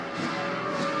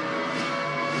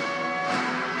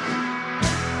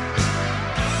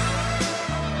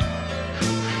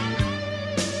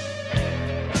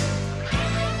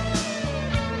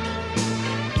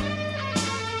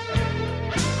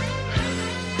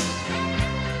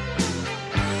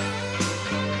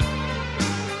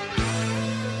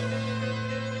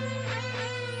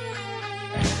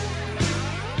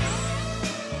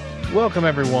Welcome,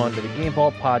 everyone, to the Game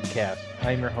Vault Podcast.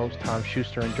 I'm your host, Tom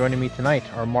Schuster, and joining me tonight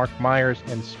are Mark Myers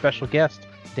and special guest,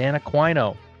 Dan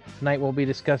Aquino. Tonight we'll be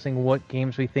discussing what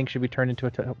games we think should be turned into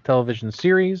a television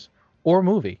series or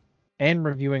movie, and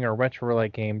reviewing our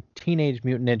retro-roulette game, Teenage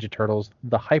Mutant Ninja Turtles,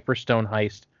 The Hyperstone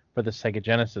Heist for the Sega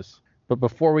Genesis. But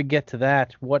before we get to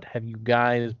that, what have you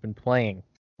guys been playing?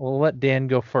 We'll let Dan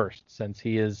go first, since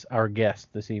he is our guest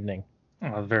this evening.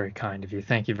 Oh, very kind of you.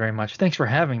 Thank you very much. Thanks for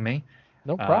having me.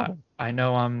 No problem. I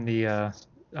know I'm the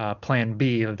plan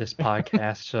B of this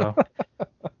podcast, so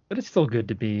but it's still good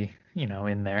to be,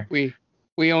 in there.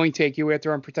 We only take you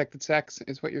after unprotected sex,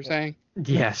 is what you're saying?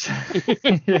 Yes.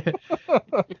 Yeah,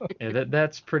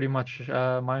 that's pretty much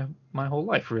my whole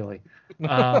life, really.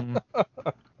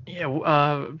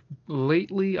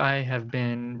 Lately I have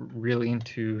been really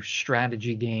into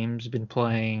strategy games. Been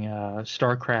playing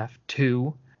StarCraft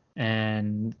 2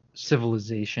 and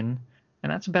Civilization.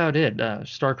 And that's about it.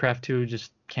 StarCraft 2,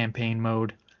 just campaign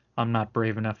mode. I'm not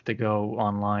brave enough to go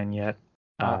online yet.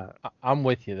 I'm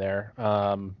with you there.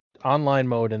 Online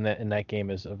mode in that game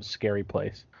is a scary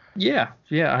place. Yeah.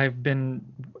 I've been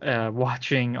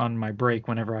watching on my break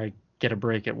whenever I get a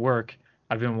break at work.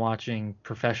 I've been watching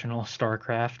professional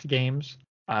StarCraft games,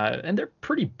 and they're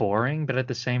pretty boring. But at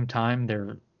the same time,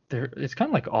 it's kind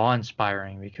of like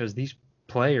awe-inspiring because these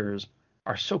players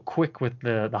are so quick with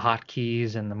the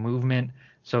hotkeys and the movement.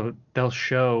 So they'll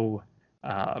show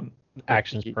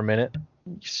actions per minute.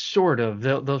 Sort of.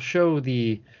 They'll show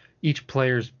each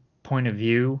player's point of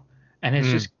view, and it's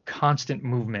just constant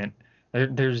movement.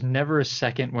 There's never a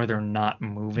second where they're not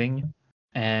moving.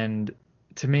 And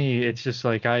to me, it's just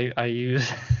like I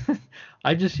use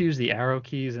I just use the arrow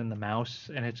keys and the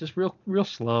mouse, and it's just real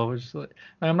slow. It's like,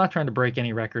 I'm not trying to break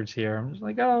any records here. I'm just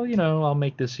like, I'll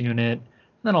make this unit.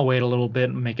 Then I'll wait a little bit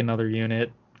and make another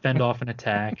unit, fend off an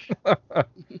attack.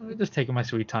 Just taking my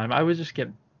sweet time. I would just get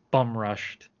bum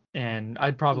rushed, and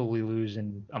I'd probably lose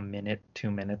in a minute,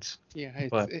 2 minutes. Yeah,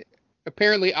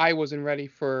 apparently I wasn't ready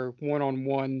for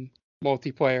one-on-one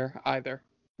multiplayer either.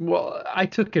 Well, I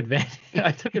took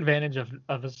advantage of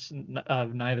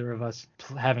neither of us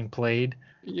having played.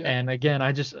 Yeah. And again,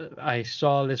 I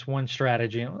saw this one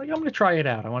strategy, and I'm like, I'm gonna try it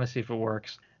out. I want to see if it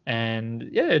works. And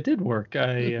yeah, it did work.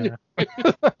 I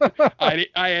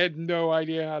had no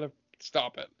idea how to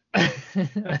stop it.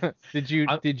 Did you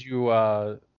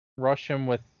rush him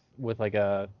with like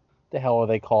the hell are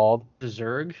they called? The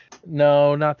Zerg?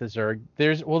 No, not the Zerg.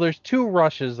 There's two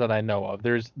rushes that I know of.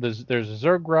 There's a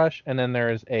Zerg rush, and then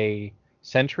there's a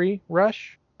Sentry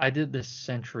rush. I did the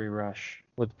Sentry rush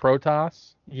with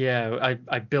Protoss. Yeah,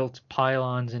 I built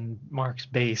pylons in Mark's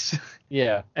base.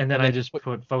 Yeah. And then I just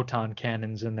put photon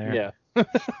cannons in there. Yeah.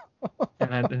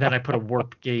 and then I put a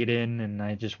warp gate in, and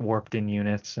I just warped in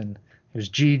units, and it was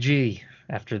GG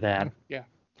after that. Yeah.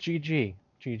 GG.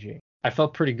 I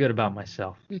felt pretty good about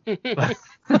myself. But,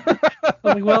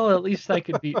 well, at least I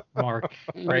could beat Mark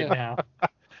right now.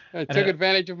 I took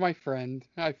advantage of my friend.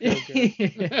 I feel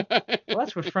good. Well,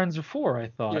 that's what friends are for, I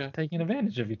thought, taking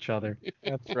advantage of each other.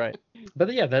 That's right.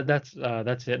 But yeah, that's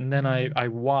it. And then I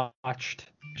watched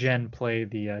Jen play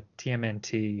the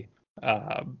TMNT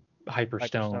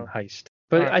Hyperstone Heist.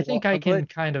 But right, I think I can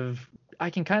kind of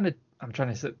I'm trying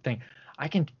to think. I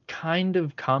can kind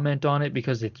of comment on it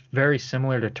because it's very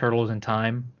similar to Turtles in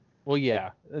Time. Well,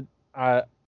 yeah.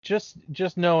 Just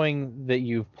knowing that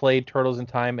you've played Turtles in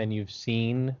Time and you've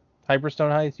seen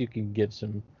Hyperstone Heist, you can give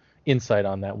some insight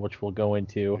on that, which we'll go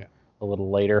into a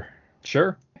little later.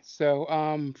 Sure.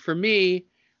 So, for me,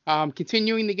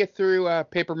 continuing to get through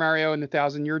Paper Mario and the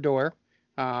Thousand Year Door.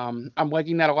 I'm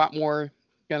liking that a lot more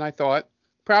than I thought.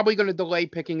 Probably going to delay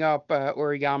picking up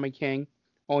Origami King,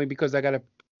 only because I got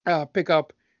to pick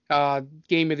up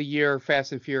Game of the Year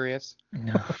Fast and Furious.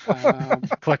 No.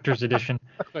 Collector's edition.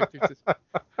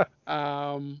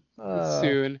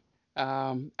 Soon.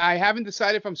 I haven't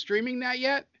decided if I'm streaming that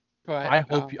yet, but I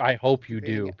hope you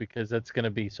do, because that's going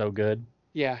to be so good.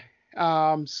 Yeah.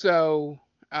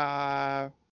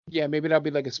 Maybe that'll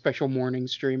be like a special morning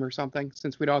stream or something,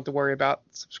 since we don't have to worry about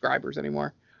subscribers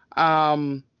anymore. I've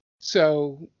been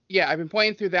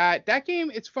playing through that. That game,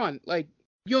 it's fun. Like,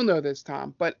 you'll know this,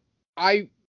 Tom, but I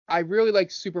really like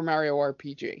Super Mario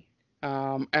RPG.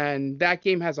 And that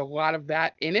game has a lot of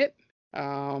that in it,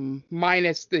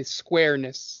 minus the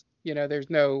squareness. There's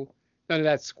none of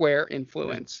that square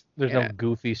influence. There's no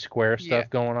goofy square stuff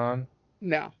going on?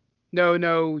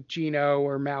 No Geno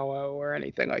or Mallow or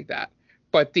anything like that.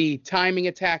 But the timing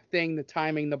attack thing,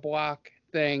 the block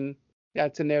thing,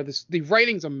 that's in there. The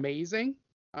writing's amazing,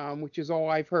 which is all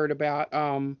I've heard about,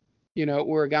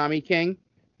 Origami King.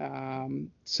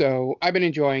 So I've been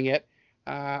enjoying it.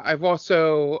 I've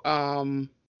also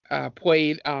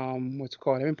played what's it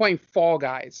called? I've been playing Fall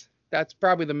Guys. That's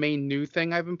probably the main new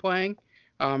thing I've been playing.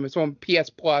 It's on PS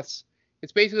Plus.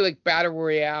 It's basically like battle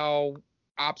royale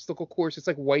obstacle course. It's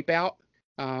like Wipeout.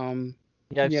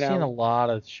 Yeah, I've You seen a know, lot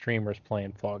of streamers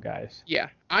playing Fall Guys. yeah,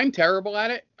 I'm terrible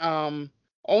at it.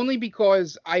 Only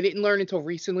because I didn't learn until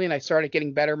recently, and I started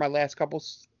getting better my last couple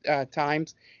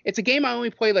times. It's a game I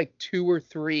only play like 2 or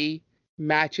 3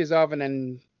 matches of, and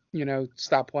then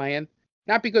stop playing.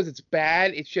 Not because it's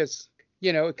bad. It's just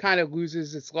it kind of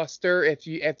loses its luster if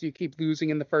you keep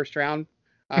losing in the first round,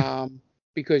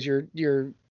 because you're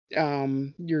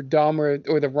dumb or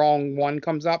the wrong one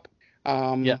comes up.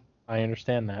 Yeah, I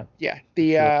understand that. Yeah,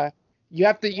 Sure. you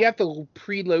have to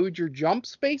preload your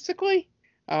jumps basically.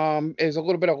 There's a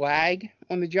little bit of lag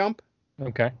on the jump,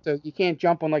 Okay. so you can't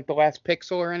jump on like the last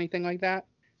pixel or anything like that.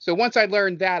 So once I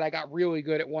learned that, I got really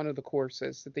good at one of the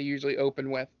courses that they usually open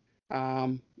with.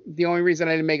 The only reason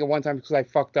I didn't make it one time is because I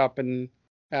fucked up and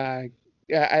I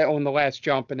owned the last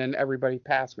jump, and then everybody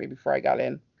passed me before I got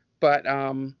in. But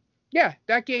yeah,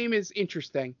 that game is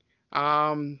interesting.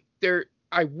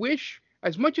 I wish,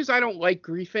 as much as I don't like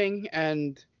griefing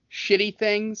and shitty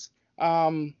things,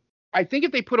 I think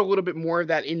if they put a little bit more of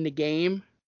that in the game,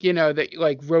 that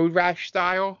like Road Rash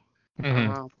style,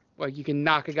 Mm-hmm. like you can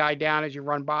knock a guy down as you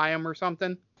run by him or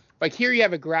something. Like here, you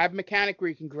have a grab mechanic where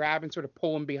you can grab and sort of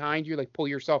pull him behind you, like pull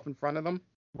yourself in front of them,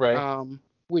 Right.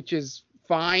 which is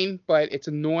fine, but it's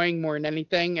annoying more than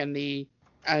anything, and the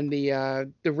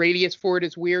radius for it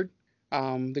is weird.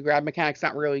 The grab mechanic's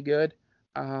not really good.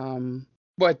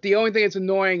 But the only thing that's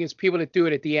annoying is people that do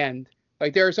it at the end.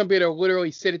 Like there are some people that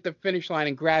literally sit at the finish line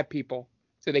and grab people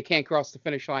so they can't cross the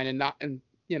finish line and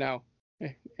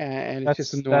it's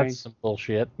just annoying. That's some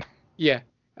bullshit. Yeah.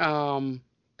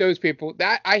 Those people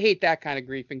that I hate that kind of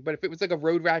griefing. But if it was like a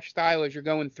Road Rash style as you're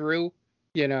going through,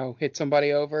 hit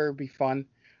somebody over, it'd be fun.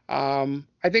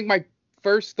 I think my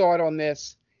first thought on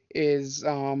this is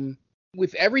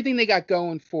with everything they got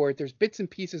going for it, there's bits and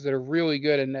pieces that are really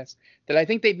good in this that I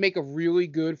think they'd make a really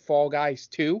good Fall Guys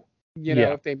 2,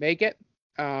 Yeah. if they make it.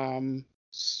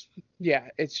 Yeah,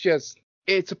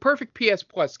 it's a perfect PS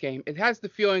Plus game. It has the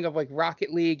feeling of like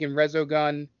Rocket League and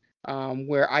Resogun,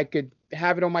 where I could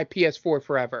have it on my PS4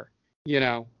 forever,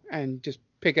 and just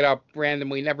pick it up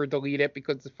randomly, never delete it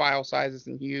because the file size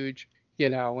isn't huge,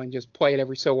 and just play it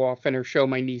every so often or show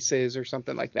my nieces or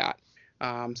something like that.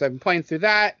 So I've been playing through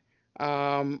that.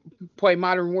 Play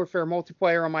Modern Warfare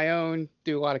multiplayer on my own,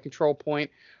 do a lot of Control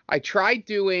Point. I tried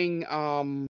doing,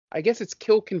 I guess it's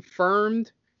Kill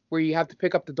Confirmed, where you have to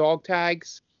pick up the dog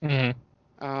tags.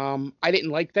 Mm-hmm. I didn't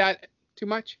like that too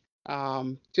much,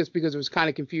 just because it was kind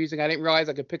of confusing. I didn't realize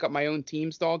I could pick up my own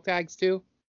team's dog tags too.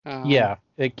 Yeah,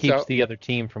 it keeps so- the other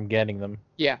team from getting them.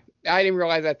 Yeah, I didn't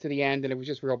realize that to the end, and it was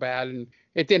just real bad. And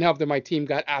it didn't help that my team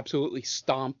got absolutely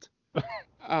stomped. It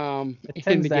In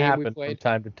tends the to game we happen from played.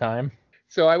 time to time.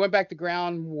 So I went back to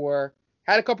Ground War,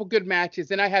 had a couple good matches.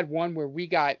 Then I had one where we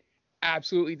got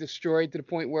absolutely destroyed to the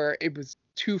point where it was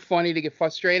too funny to get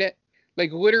frustrated.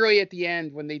 Like literally at the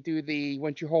end when they do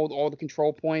once you hold all the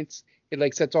control points, it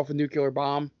like sets off a nuclear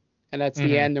bomb, and that's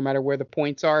the Mhm. end no matter where the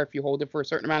points are if you hold it for a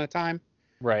certain amount of time.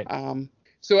 Right.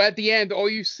 So at the end, all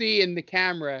you see in the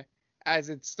camera as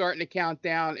it's starting to count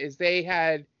down is they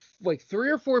had like 3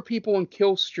 or 4 people on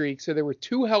kill streak. So there were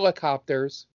 2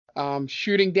 helicopters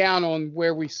shooting down on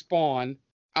where we spawn,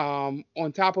 on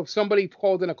top of somebody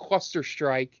called in a cluster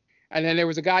strike, and then there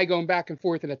was a guy going back and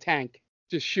forth in a tank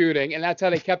just shooting, and that's how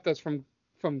they kept us from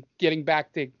getting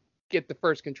back to get the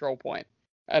first control point.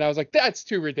 And I was like, that's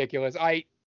too ridiculous.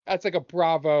 That's like a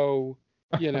Bravo,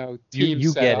 team you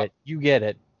get setup. it. You get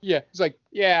it. Yeah, it's like,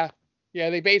 yeah,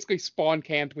 they basically spawn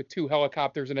camped with 2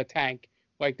 helicopters and a tank.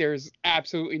 Like, there's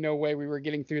absolutely no way we were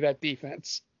getting through that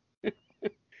defense.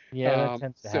 Yeah, that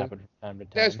tends to so happen from time to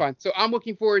time. That's fine. So I'm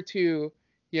looking forward to,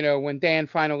 when Dan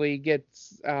finally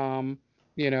gets, the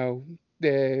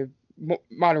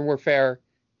Modern Warfare,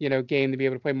 game to be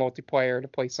able to play multiplayer, to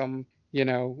play some,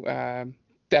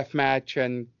 deathmatch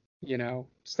and,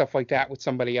 stuff like that with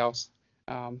somebody else,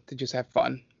 to just have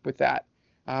fun with that.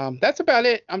 That's about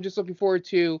it. I'm just looking forward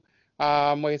to,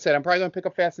 like I said, I'm probably going to pick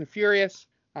up Fast and Furious.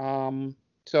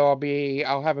 So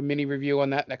I'll have a mini review on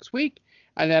that next week.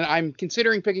 And then I'm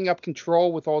considering picking up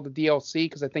Control with all the DLC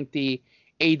because I think the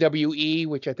AWE,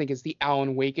 which I think is the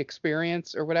Alan Wake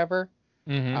experience or whatever,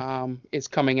 is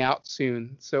coming out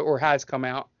soon. Or has come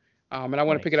out. And I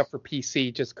want to pick it up for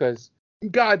PC just because,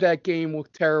 God, that game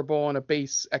looked terrible on a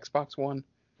base Xbox One.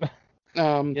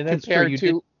 Yeah, that's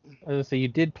true. You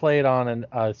did play it on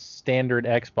a standard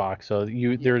Xbox, so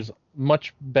there's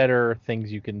much better things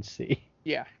you can see.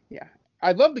 Yeah.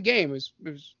 I love the game. It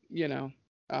was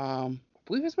I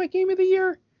believe it's my game of the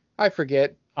year. I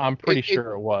forget. I'm pretty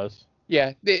sure it was.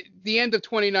 Yeah, the end of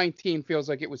 2019 feels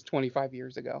like it was 25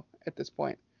 years ago at this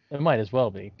point. It might as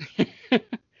well be.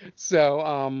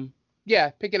 So, yeah,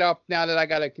 pick it up now that I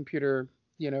got a computer,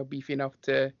 beefy enough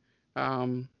to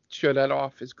show that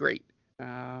off is great.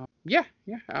 Yeah.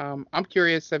 I'm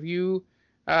curious. Have you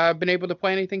been able to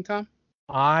play anything, Tom?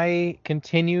 I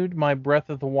continued my Breath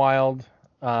of the Wild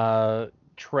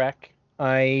trek.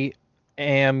 I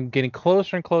am getting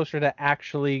closer and closer to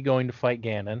actually going to fight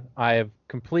Ganon. I have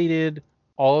completed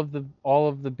all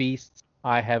of the beasts.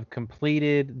 I have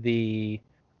completed the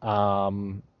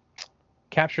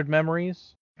captured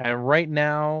memories, and right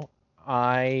now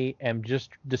I am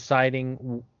just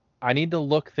deciding. I need to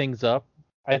look things up.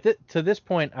 To this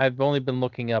point, I've only been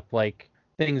looking up like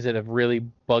things that have really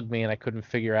bugged me and I couldn't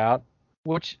figure out,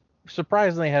 which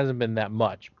surprisingly hasn't been that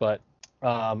much. But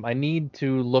I need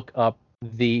to look up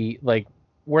the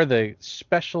where the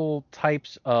special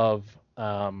types of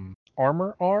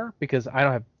armor are, because I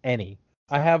don't have any.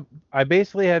 I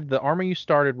basically have the armor you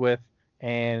started with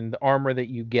and the armor that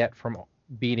you get from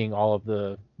beating all of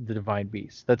the divine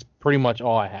beasts. That's pretty much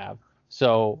all I have.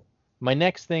 So my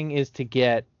next thing is to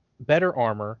get better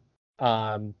armor,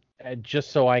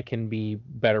 just so I can be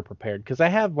better prepared, because I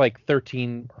have like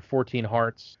 13 or 14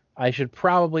 hearts. I should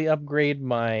probably upgrade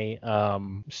my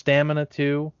stamina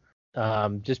too,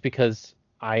 just because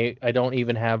I don't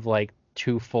even have like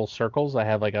 2 full circles. I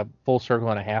have like a full circle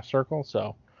and a half circle.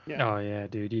 So yeah. Oh yeah,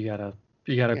 dude, you gotta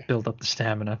build up the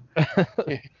stamina.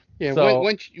 Yeah. So,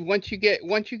 once you get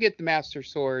the Master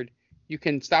Sword, you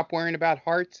can stop worrying about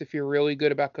hearts if you're really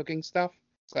good about cooking stuff.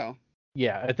 So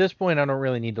yeah, at this point I don't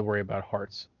really need to worry about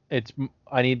hearts.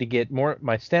 I need to get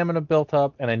my stamina built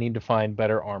up, and I need to find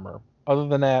better armor. Other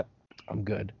than that, I'm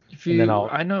good.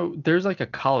 I know there's like a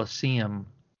Coliseum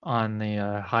on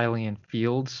the Hylian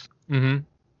Fields.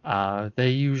 Mm-hmm. They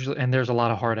usually, and there's a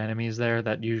lot of hard enemies there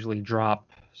that usually drop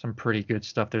some pretty good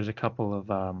stuff. There's a couple of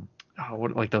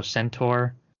like those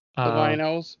centaur. The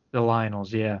Lionels. The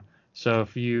Lionels, yeah. So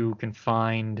if you can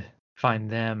find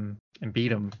them and beat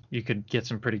them, you could get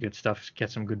some pretty good stuff.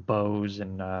 Get some good bows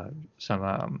and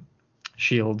some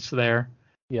shields there.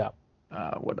 Yeah.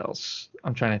 What else?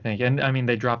 I'm trying to think. And I mean,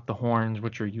 they drop the horns,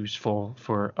 which are useful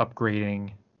for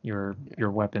upgrading your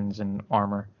weapons and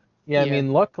armor. Yeah, I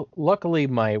mean, luckily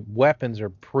my weapons are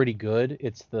pretty good.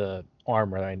 It's the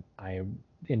armor I am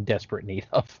in desperate need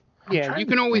of. Yeah, you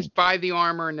can always buy the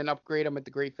armor and then upgrade them at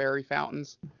the Great Fairy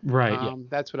Fountains. Right.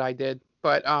 That's what I did.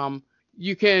 But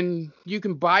you can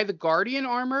buy the Guardian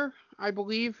armor, I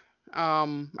believe.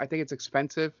 I think it's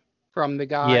expensive from the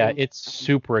guy. Yeah, it's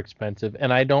super expensive,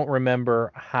 and I don't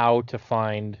remember how to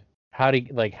farm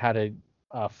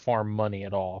money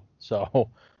at all. So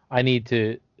I need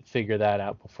to figure that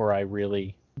out before I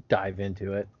really dive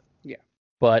into it. Yeah.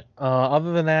 But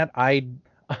other than that, I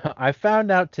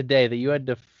found out today that you had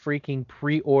to freaking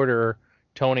pre-order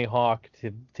Tony Hawk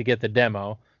to get the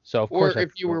demo. So of course,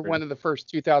 if you were one of the first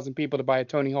 2,000 people to buy a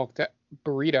Tony Hawk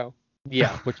burrito.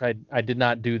 Yeah, which I did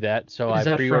not do that. So Is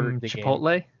I that pre-ordered from the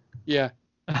Chipotle? game. Yeah.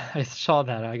 I saw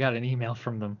that. I got an email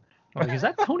from them. I'm like, is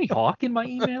that Tony Hawk in my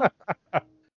email?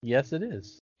 Yes, it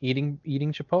is. Eating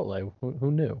Chipotle.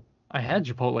 Who knew? I had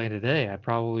Chipotle today. I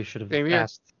probably should have Same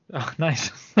asked. Oh,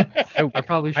 nice. I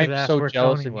probably should have asked where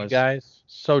Tony was. You guys.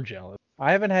 So jealous.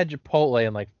 I haven't had Chipotle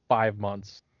in like 5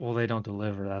 months. Well, they don't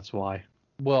deliver. That's why.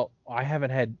 Well, I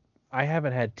haven't had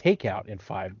takeout in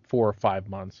 4 or 5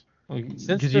 months.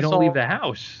 Because you don't leave the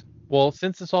house. Well,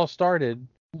 since this all started,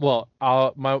 my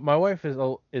wife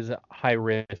is a high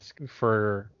risk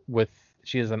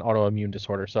she has an autoimmune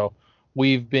disorder, so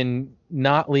we've been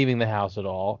not leaving the house at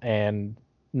all and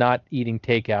not eating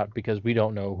takeout because we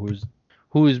don't know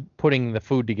who's putting the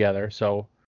food together. So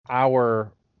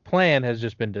our plan has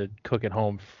just been to cook at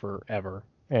home forever,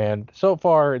 and so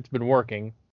far it's been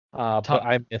working. But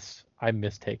I miss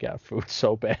takeout food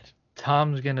so bad.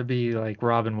 Tom's gonna be like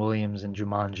Robin Williams in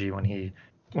Jumanji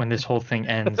when this whole thing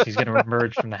ends. He's gonna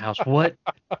emerge from the house. What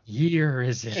year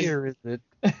is it?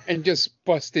 And just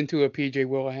bust into a PJ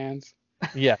Willihan's.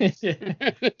 Yeah.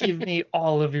 Give me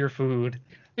all of your food.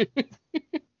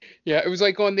 Yeah, it was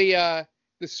like on the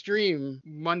stream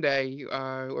Monday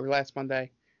or last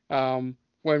Monday, when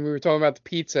we were talking about the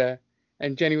pizza,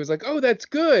 and Jenny was like, "Oh, that's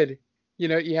good.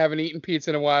 You haven't eaten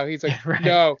pizza in a while." He's like, Right.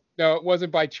 No, it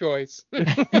wasn't by choice.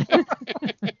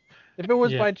 If it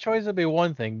was by choice, it'd be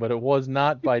one thing, but it was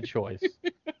not by choice.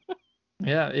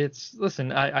 Yeah,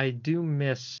 listen, I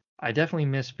definitely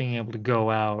miss being able to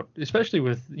go out, especially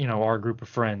with, our group of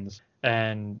friends.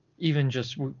 And even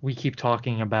just, we keep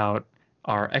talking about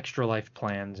our Extra Life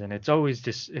plans, and it's always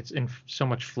just it's in so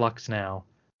much flux now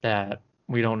that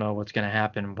we don't know what's going to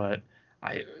happen. But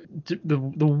the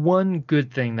one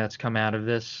good thing that's come out of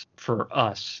this for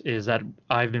us is that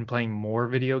I've been playing more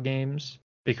video games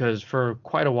because for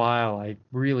quite a while I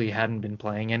really hadn't been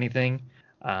playing anything.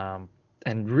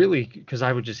 And really, because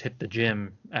I would just hit the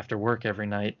gym after work every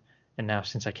night, and now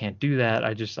since I can't do that,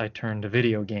 I turn to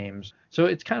video games. So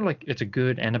it's kind of like it's a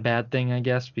good and a bad thing, I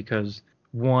guess, because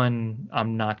one,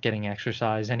 I'm not getting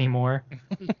exercise anymore,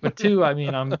 but two, I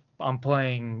mean, I'm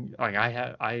playing like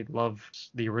I love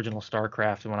the original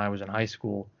StarCraft when I was in high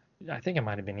school. I think it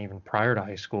might have been even prior to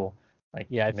high school, like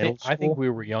Yeah, middle I think school. we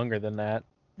were younger than that.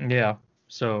 Yeah.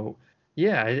 So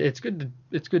yeah, it's good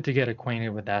to get acquainted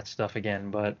with that stuff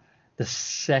again. But the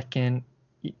second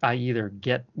I either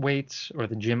get weights or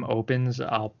the gym opens,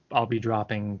 I'll be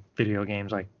dropping video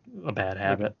games like a bad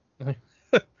habit.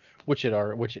 Which it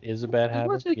is a bad habit.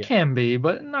 Which it Yeah. can be,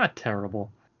 but not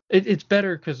terrible. It's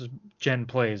better because Jen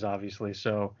plays, obviously.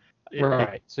 So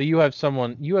Right. So you have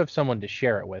someone to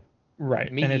share it with.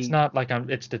 right, Me, and it's not like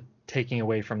it's the taking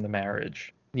away from the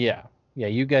marriage. yeah. Yeah,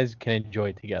 you guys can enjoy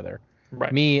it together.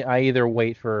 Right. Me, I either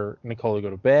wait for Nicole to go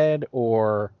to bed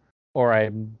or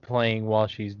I'm playing while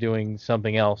she's doing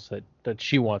something else that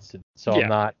she wants to do. So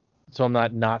Yeah.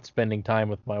 I'm not spending time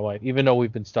with my wife, even though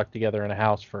we've been stuck together in a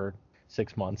house for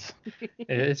 6 months.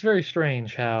 It's very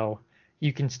strange how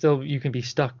you can be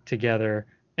stuck together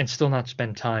and still not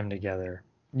spend time together.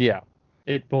 Yeah.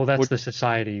 That's Which, the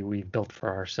society we've built for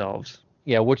ourselves.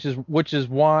 yeah, which is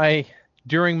why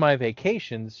during my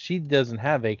vacations, she doesn't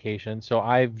have vacations, so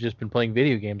I've just been playing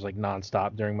video games like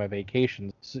nonstop during my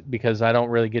vacations because I don't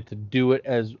really get to do it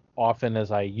as often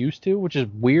as I used to, which is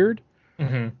weird.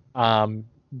 Mm-hmm.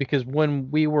 Because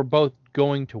when we were both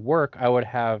going to work, I would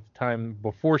have time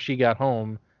before she got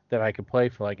home that I could play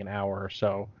for like an hour or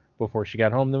so before she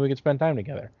got home, then we could spend time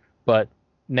together. But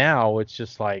now it's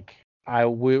just like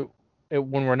when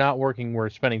we're not working, we're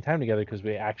spending time together because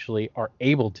we actually are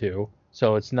able to.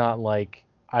 So it's not like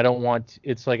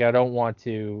it's like I don't want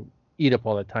to eat up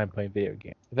all the time playing video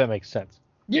games. If that makes sense.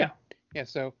 Yeah. Yeah.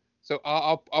 So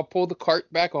I'll pull the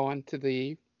cart back on to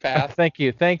the path. Thank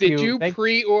you. Did you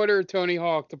pre-order Tony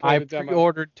Hawk to play the demo? I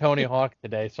pre-ordered Tony Hawk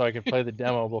today so I could play the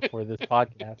demo before this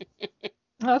podcast.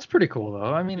 That's pretty cool,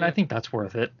 though. I mean, Yeah. I think that's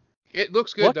worth it. It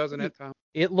looks good, doesn't it, Tom?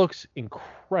 It looks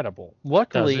incredible.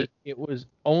 Luckily, it was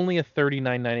only a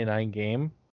 $39.99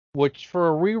 game, which for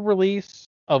a re-release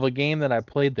of a game that I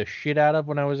played the shit out of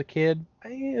when I was a kid, I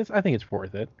think it's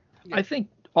worth it. Yeah. I think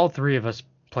all three of us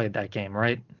played that game,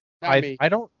 right? Not me. I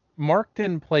don't. Mark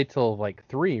didn't play till like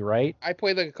 3, right? I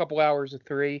played like a couple hours of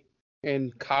 3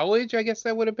 in college. I guess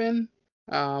that would have been.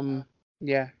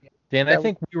 Yeah. Dan, I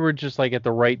think we were just like at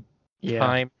the right Yeah.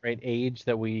 time, right age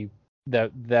that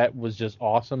that was just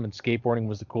awesome, and skateboarding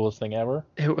was the coolest thing ever.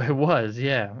 It was,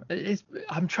 yeah.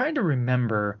 I'm trying to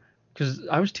remember because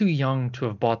I was too young to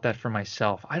have bought that for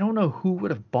myself. I don't know who would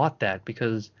have bought that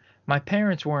because my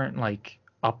parents weren't like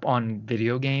up on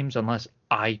video games unless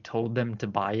I told them to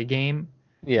buy a game.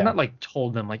 Yeah. Not like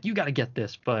told them like you got to get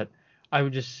this, but I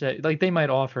would just say like they might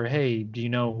offer, "Hey, do you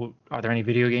know are there any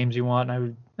video games you want?"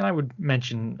 And I would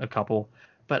mention a couple,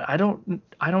 but I don't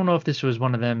know if this was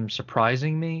one of them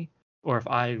surprising me or if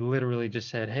I literally just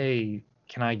said, "Hey,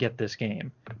 can I get this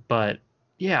game?" But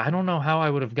yeah, I don't know how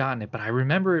I would have gotten it, but I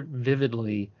remember it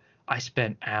vividly. I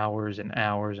spent hours and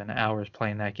hours and hours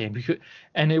playing that game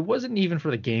and it wasn't even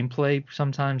for the gameplay.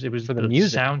 Sometimes it was For the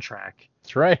music. soundtrack.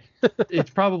 That's right. It's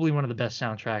probably one of the best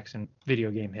soundtracks in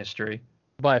video game history.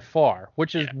 By far,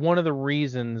 which is one of the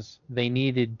reasons they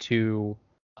needed to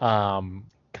kind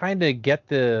of get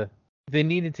the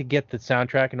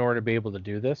soundtrack in order to be able to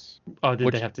do this. Oh,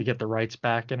 did they have to get the rights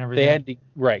back and everything? They had to,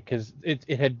 right, because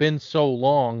it had been so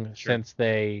long since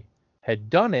they had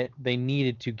done it. They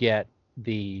needed to get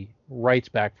the rights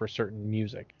back for certain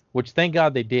music, which thank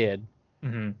God they did,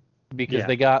 because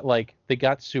they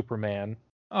got Superman.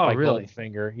 Oh, really?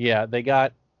 Goldfinger. Yeah, they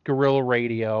got Guerrilla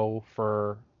Radio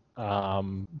from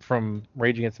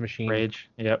Rage Against the Machine. Rage.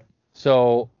 Yep.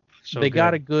 So they good.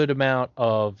 got a good amount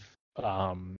of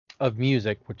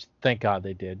music, which thank God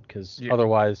they did, because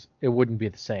otherwise it wouldn't be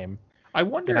the same. I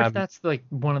wonder if that's like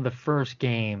one of the first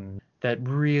games that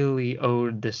really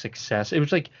owed the success. It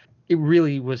was like it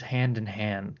really was hand in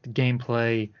hand, the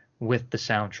gameplay with the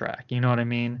soundtrack. You know what I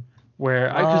mean? Where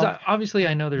because obviously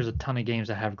I know there's a ton of games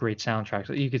that have great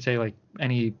soundtracks. You could say like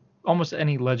almost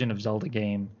any Legend of Zelda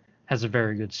game has a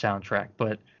very good soundtrack,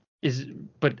 but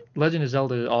Legend of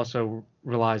Zelda also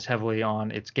relies heavily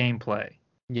on its gameplay.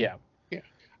 Yeah. Yeah.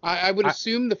 I would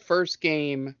assume the first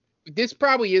game, this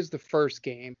probably is the first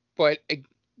game, but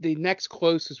the next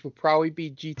closest would probably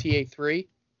be GTA 3.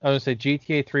 I was gonna say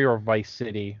GTA 3 or Vice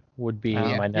City would be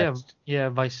my next. Yeah,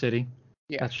 Vice City.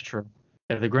 Yeah. That's true.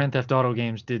 Yeah, the Grand Theft Auto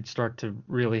games did start to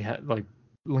really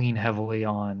lean heavily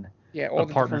on Yeah, all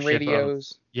the different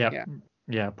radios.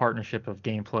 Partnership of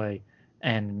gameplay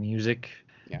and music.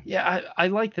 Yeah. I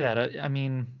like that. I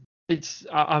mean, it's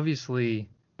obviously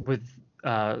with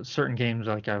certain games,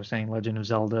 like I was saying, Legend of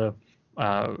Zelda,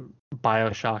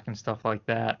 BioShock, and stuff like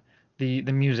that. The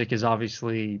music is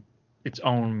obviously its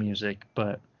own music,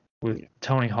 but with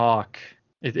Tony Hawk,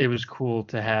 it was cool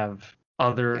to have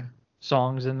other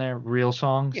songs in there, real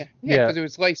songs. Yeah, because it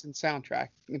was licensed soundtrack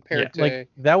compared to like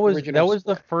that was original the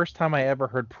score. first time I ever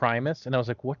heard Primus, and I was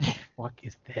like, what the fuck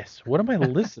is this? What am I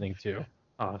listening to?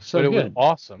 So but it good. was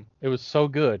awesome. It was so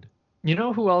good. You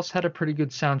know who else had a pretty good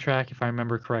soundtrack, if I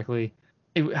remember correctly?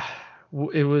 It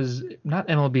was not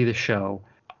MLB The Show.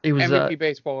 It was MVP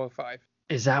Baseball 05.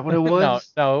 Is that what it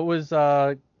was? No, it was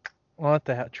what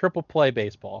the hell? Triple Play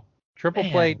Baseball. Triple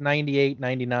Play 98,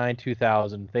 99,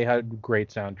 2000. They had great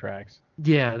soundtracks.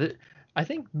 Yeah, I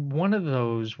think one of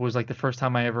those was like the first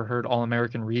time I ever heard All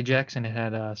American Rejects, and it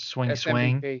had Swing That's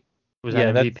Swing. MVP. Was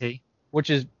that MVP?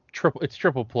 Which is it's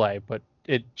Triple Play, but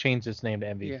it changed its name to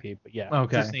MVP. Yeah. But yeah,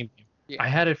 okay. It's the same thing. Yeah. I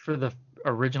had it for the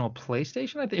original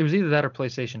PlayStation. I think it was either that or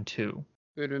PlayStation 2.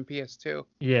 It would have been PS2.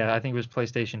 Yeah, I think it was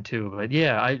PlayStation 2. But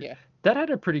that had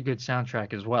a pretty good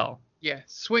soundtrack as well. Yeah,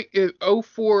 Swing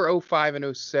 04, 05,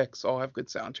 and 06 all have good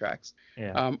soundtracks.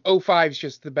 Yeah. 05 is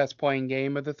just the best playing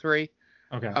game of the three.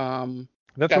 Okay.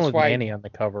 That's one with Manny on the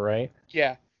cover, right?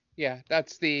 Yeah.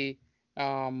 That's the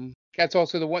that's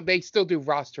also the one they still do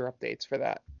roster updates for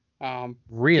that.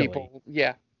 Really?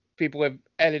 People have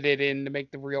edited in to make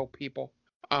the real people.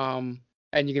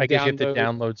 And you can I guess you have to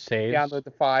download saves. Download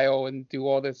the file and do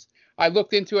all this. I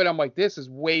looked into it. I'm like, this is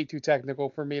way too technical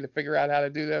for me to figure out how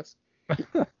to do this.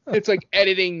 It's like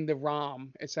editing the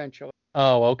ROM essentially.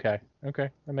 Oh, okay.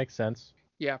 That makes sense.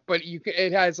 Yeah, but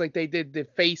it has like they did the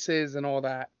faces and all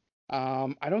that.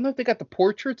 I don't know if they got the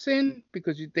portraits in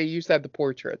because they used to have the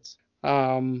portraits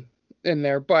in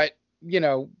there. But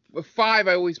 5,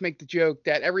 I always make the joke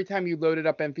that every time you loaded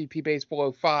up MVP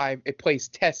Baseball 05, it plays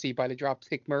Tessie by the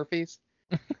Dropkick Murphys.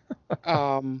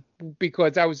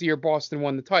 Because that was the year Boston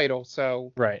won the title.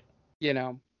 So right.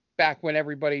 Back when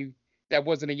everybody that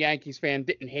wasn't a Yankees fan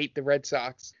didn't hate the Red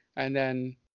Sox, and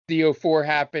then the 04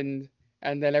 happened,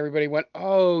 and then everybody went,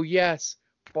 "Oh yes,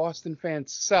 Boston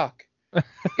fans suck."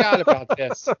 Forgot about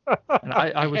this. And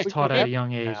I was taught at a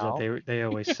young age that they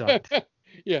always sucked.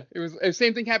 Yeah, it was the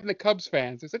same thing happened to Cubs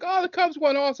fans. It's like, "Oh, the Cubs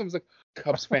won awesome." It's like,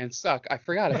 Cubs fans suck. I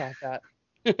forgot about that.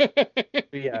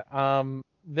 Yeah.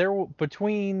 There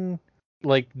between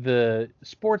like the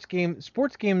sports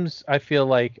games, I feel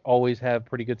like always have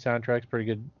pretty good soundtracks, pretty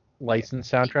good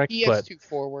licensed soundtracks. PS2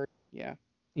 forward. Yeah.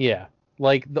 Yeah.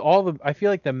 Like I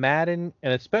feel like the Madden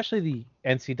and especially the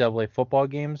NCAA football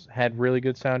games had really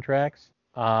good soundtracks.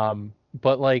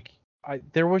 But like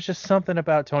there was just something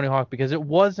about Tony Hawk because it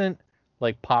wasn't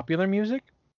like popular music.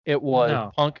 It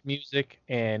was punk music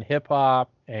and hip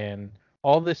hop and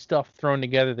all this stuff thrown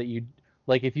together that you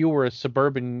like if you were a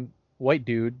suburban white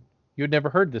dude, you'd never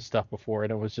heard this stuff before,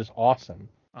 and it was just awesome.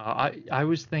 I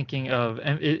was thinking of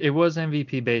it was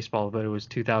MVP Baseball, but it was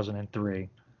 2003.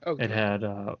 Okay. It had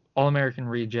All American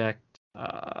Reject,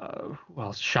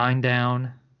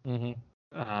 Shinedown. Mm-hmm.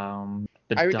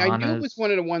 I knew it was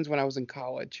one of the ones when I was in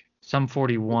college. Sum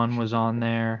 41 was on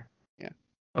there. Yeah.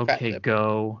 Okay,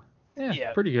 Go.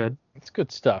 Yeah, pretty good. It's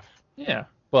good stuff. Yeah.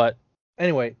 But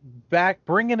anyway,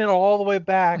 bringing it all the way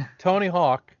back, Tony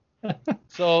Hawk.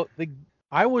 So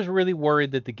I was really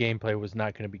worried that the gameplay was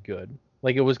not going to be good.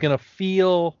 Like it was going to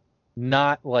feel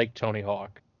not like Tony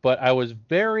Hawk. But I was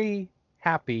very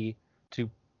happy to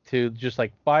just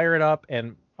like fire it up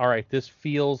and all right, this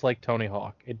feels like Tony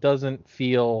Hawk. It doesn't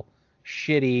feel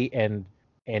shitty and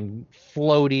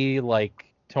floaty like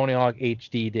Tony Hawk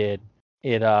HD did.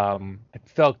 It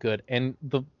felt good. And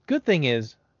the good thing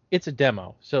is it's a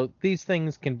demo. So these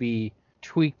things can be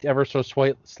tweaked ever so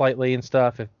slightly and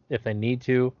stuff if they need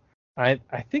to. I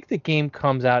think the game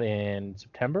comes out in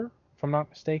September, if I'm not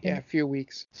mistaken. Yeah, a few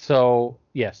weeks. So,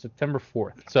 yeah, September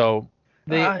 4th. So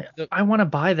I want to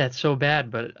buy that so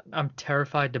bad, but I'm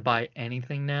terrified to buy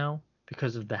anything now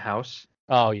because of the house.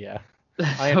 Oh, yeah.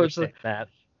 I understand that.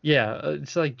 Yeah,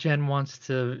 it's like Jen wants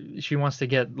to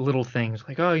get little things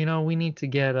like, oh, we need to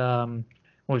get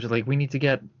we need to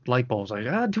get light bulbs.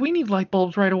 Like, do we need light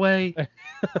bulbs right away?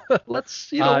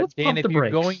 let's Dan, pump the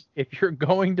brakes. If you're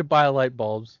going to buy light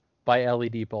bulbs, buy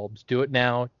LED bulbs. Do it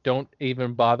now. Don't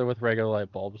even bother with regular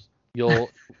light bulbs. you'll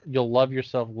love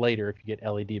yourself later if you get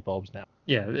LED bulbs now.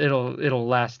 Yeah, it'll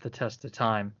last the test of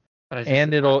time. But I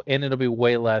And it'll be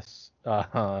way less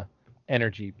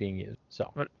energy being used.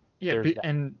 So But yeah, there's that.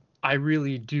 and I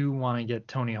really do want to get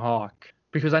Tony Hawk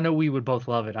because I know we would both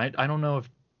love it. I don't know if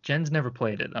Jen's never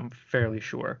played it. I'm fairly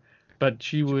sure, but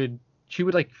she would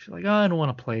like oh, I don't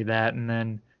want to play that, and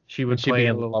then she would Would she play be it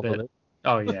a in little love with bit. it?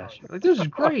 Oh yeah, she'd be like this is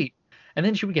great, and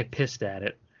then she would get pissed at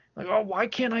it. Like, oh, why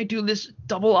can't I do this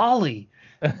double ollie?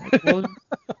 Well,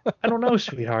 I don't know,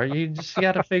 sweetheart. You just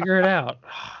got to figure it out.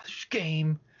 This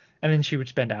game. And then she would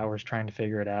spend hours trying to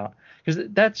figure it out.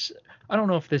 Because I don't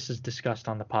know if this is discussed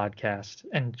on the podcast,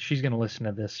 and she's going to listen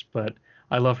to this, but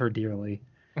I love her dearly.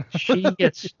 She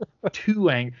gets too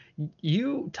angry.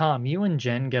 Tom, you and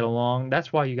Jen get along.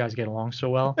 That's why you guys get along so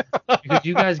well. Because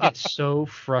you guys get so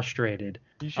frustrated.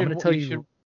 I'm going to tell you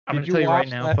right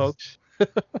now, folks.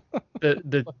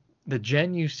 The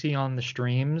Jen you see on the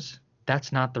streams,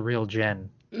 that's not the real Jen.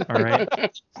 All right?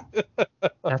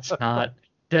 That's not.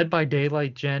 Dead by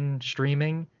Daylight Jen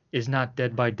streaming is not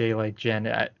Dead by Daylight Jen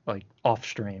at like off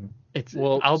stream. It's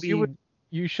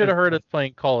you should have heard us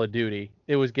playing Call of Duty.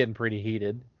 It was getting pretty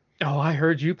heated. Oh, I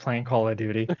heard you playing Call of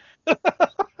Duty. Like,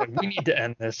 we need to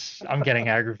end this. I'm getting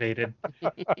aggravated.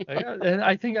 And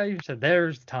I think I even said,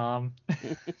 "There's Tom."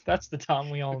 That's the Tom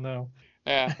we all know.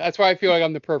 Yeah, that's why I feel like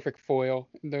I'm the perfect foil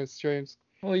in those streams.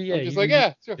 Well, yeah, I'm just like,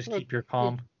 yeah, just keep your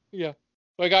calm. Yeah,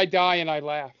 like I die and I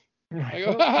laugh. I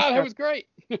go, that was great.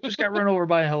 Just got run over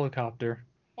by a helicopter.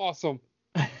 Awesome.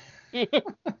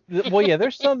 Well, yeah,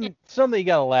 there's some that you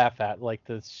gotta laugh at, like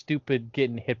the stupid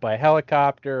getting hit by a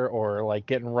helicopter or like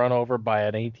getting run over by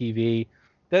an ATV.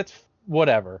 That's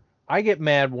whatever. I get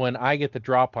mad when I get the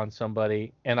drop on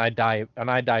somebody and I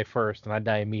die first and I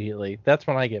die immediately. That's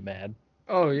when I get mad.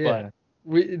 Oh yeah,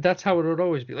 that's how it would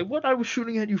always be. Like, what? I was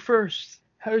shooting at you first.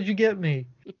 How did you get me?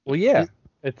 Well, yeah,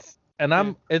 it's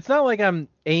not like I'm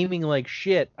aiming like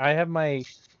shit. I have my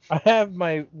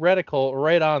reticle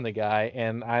right on the guy,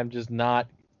 and I'm just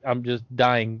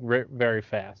dying very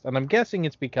fast. And I'm guessing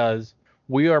it's because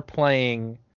we are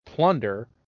playing Plunder,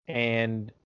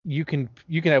 and you can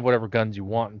have whatever guns you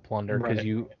want in Plunder because Right.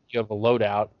 you have a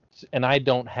loadout, and I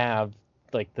don't have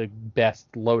like the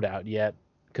best loadout yet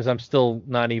because I'm still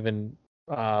not even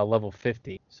level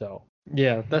 50. So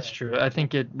Yeah, that's true. I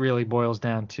think it really boils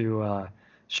down to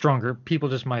stronger. People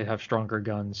just might have stronger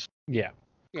guns. yeah.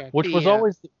 Yeah, Which was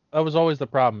always the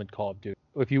problem in Call of Duty.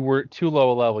 If you were too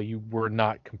low a level, you were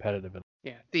not competitive enough.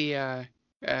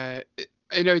 I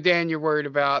know, Dan, you're worried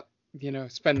about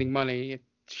spending money.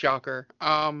 Shocker.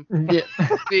 Yeah.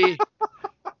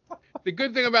 The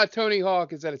good thing about Tony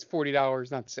Hawk is that it's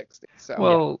 $40, not $60. So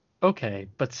Well, okay,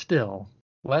 but still,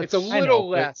 it's a little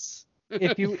less.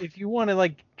 if you want to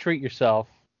like treat yourself,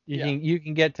 Yeah. you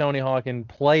can get Tony Hawk and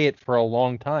play it for a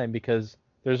long time because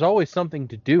there's always something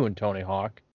to do in Tony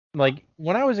Hawk. Like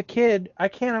when I was a kid, I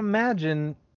can't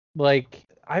imagine like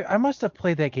I must have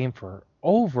played that game for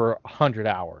over 100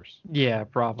 hours. Yeah,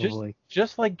 probably.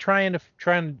 Just like trying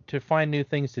to find new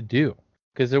things to do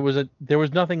because there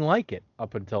was nothing like it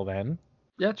up until then.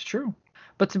 Yeah, it's true.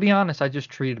 But to be honest, I just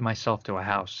treated myself to a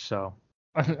house, so.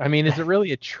 I mean, is it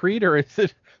really a treat or is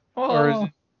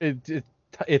it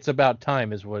it's about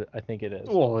time is what I think it is.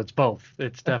 Well, it's both.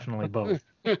 It's definitely both.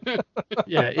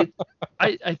 Yeah,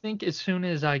 I think as soon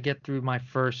as I get through my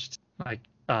first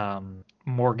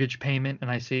mortgage payment and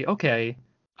I see, okay,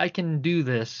 I can do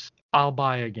this, I'll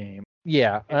buy a game.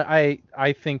 Yeah,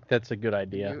 I think that's a good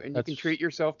idea. You can treat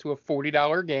yourself to a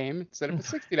 $40 game instead of a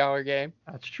 $60 game.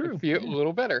 That's true. Feel a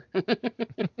little better.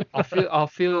 I'll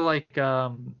feel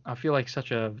like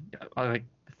such a like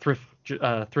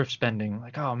thrift spending.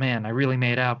 Like, oh man, I really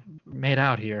made out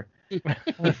here.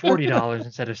 Only $40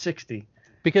 instead of $60.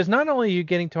 Because not only are you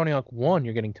getting Tony Hawk 1,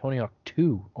 you're getting Tony Hawk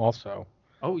 2 also.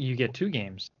 Oh, you get 2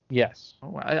 games. Yes.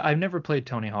 Oh, I've never played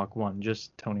Tony Hawk 1,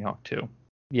 just Tony Hawk 2.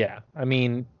 Yeah, I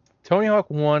mean, Tony Hawk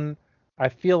 1, I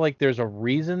feel like there's a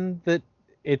reason that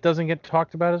it doesn't get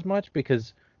talked about as much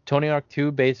because Tony Hawk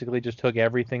 2 basically just took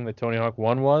everything that Tony Hawk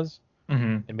 1 was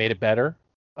and made it better.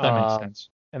 That makes sense.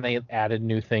 And they added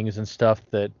new things and stuff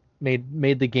that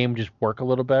made the game just work a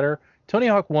little better. Tony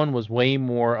Hawk 1 was way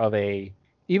more of a,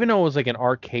 even though it was like an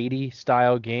arcadey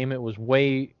style game, it was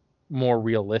way more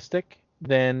realistic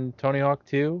than Tony Hawk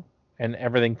 2 and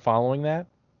everything following that.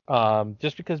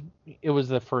 Just because it was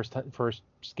the first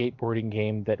skateboarding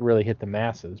game that really hit the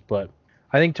masses. But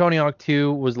I think Tony Hawk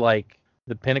 2 was like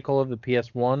the pinnacle of the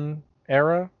PS1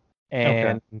 era.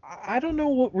 And I don't know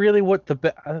what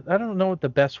the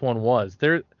best one was.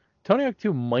 Tony Hawk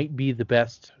 2 might be the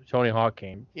best Tony Hawk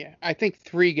game. Yeah, I think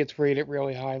 3 gets rated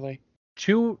really highly.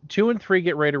 2 and 3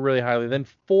 get rated really highly. Then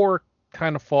 4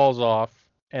 kind of falls off.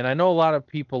 And I know a lot of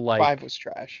people like 5 was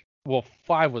trash. Well,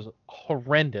 5 was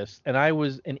horrendous, and I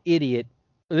was an idiot.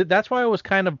 That's why I was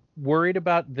kind of worried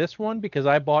about this one, because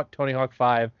I bought Tony Hawk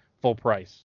 5 full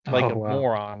price, like a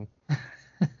moron.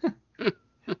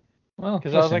 Well,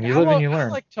 because I was like, you live and you learn.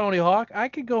 I like Tony Hawk. I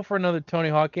could go for another Tony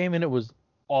Hawk game, and it was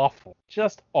awful,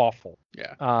 just awful.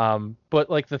 Yeah. But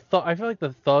like I feel like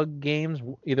the Thug games,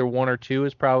 either 1 or 2,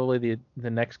 is probably the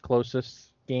next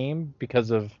closest game,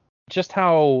 because of just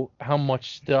how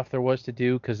much stuff there was to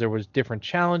do, because there was different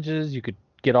challenges. You could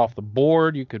get off the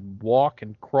board, you could walk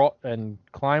and crawl and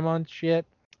climb on shit.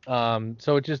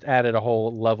 So it just added a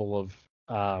whole level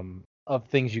of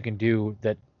things you can do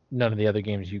that none of the other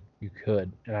games you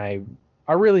could. And I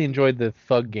really enjoyed the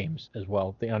Thug games as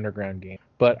well, the Underground game.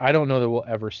 But I don't know that we'll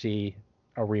ever see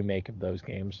a remake of those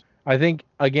games. I think,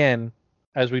 again,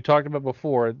 as we talked about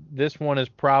before, this one is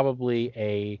probably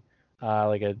a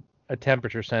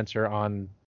temperature sensor on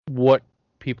what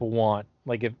people want.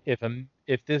 Like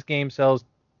if this game sells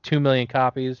 2 million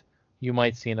copies, you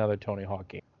might see another Tony Hawk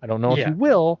game. I don't know if you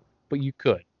will, but you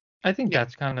could. I think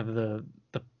that's kind of the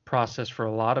process for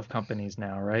a lot of companies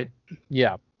now, right?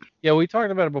 Yeah. Yeah, we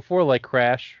talked about it before. Like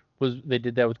they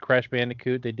did that with Crash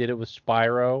Bandicoot. They did it with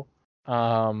Spyro.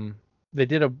 They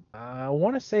did I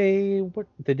want to say what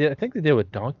they did. I think they did it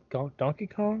with Donkey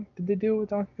Kong. Did they do it with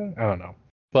Donkey Kong? I don't know.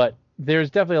 But there's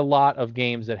definitely a lot of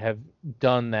games that have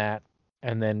done that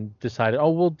and then decided,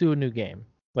 oh, we'll do a new game.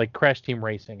 Like Crash Team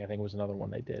Racing, I think, was another one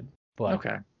they did. But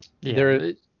okay.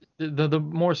 Yeah. The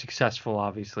more successful,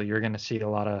 obviously, you're going to see a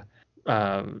lot of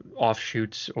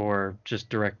offshoots or just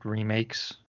direct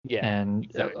remakes. Yeah. And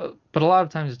but a lot of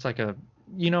times it's like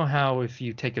how if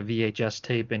you take a VHS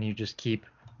tape and you just keep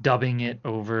dubbing it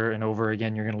over and over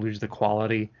again, you're going to lose the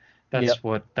quality. That's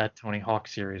what that Tony Hawk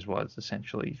series was,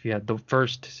 essentially. If you had the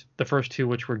first 2,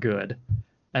 which were good,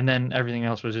 and then everything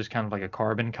else was just kind of like a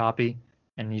carbon copy,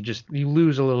 and you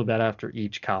lose a little bit after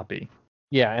each copy.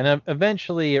 Yeah, and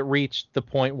eventually it reached the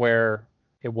point where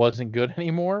it wasn't good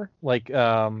anymore. Like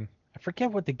I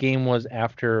forget what the game was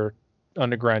after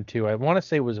Underground 2. I want to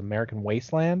say it was American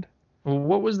Wasteland. Well,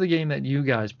 what was the game that you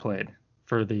guys played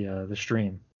for the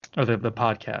stream or the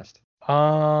podcast?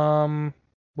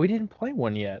 We didn't play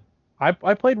one yet.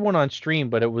 I played one on stream,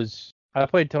 but I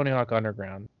played Tony Hawk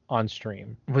Underground on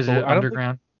stream. Was it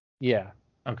Underground? Yeah.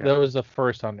 Okay. That was the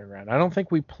first Underground. I don't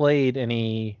think we played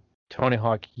any Tony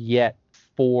Hawk yet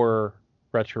for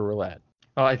Retro Roulette.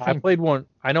 Oh, I played one.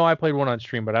 I know I played one on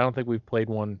stream, but I don't think we've played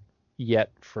one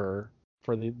yet for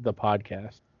the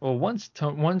podcast. Well, once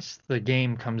the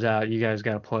game comes out, you guys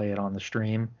got to play it on the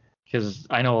stream, because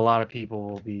I know a lot of people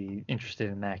will be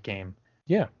interested in that game.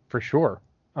 Yeah, for sure.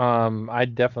 I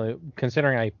definitely,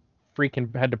 considering I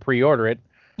freaking had to pre-order it,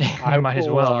 I might as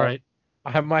well, right?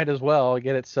 I might as well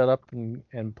get it set up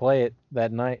and play it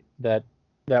that night, that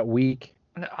week.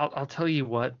 I'll tell you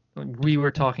what, we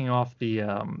were talking off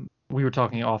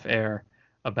air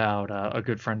about a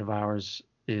good friend of ours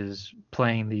is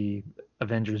playing the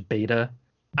Avengers beta.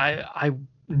 I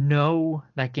know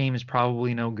that game is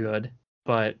probably no good,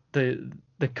 but the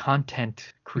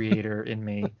content creator in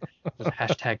me,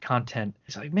 hashtag content,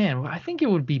 is like, man, I think it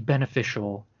would be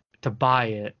beneficial to buy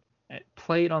it,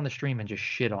 play it on the stream, and just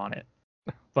shit on it.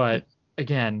 But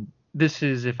again, this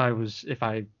is if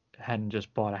I hadn't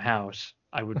just bought a house,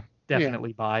 I would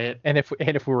definitely buy it. And if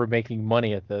we were making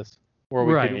money at this, or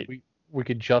we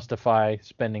could justify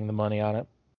spending the money on it.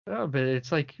 Oh, but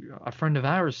it's like a friend of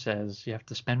ours says, you have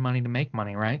to spend money to make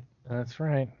money, right? That's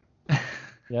right.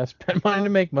 Yeah, spend money to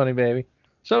make money, baby.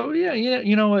 So yeah,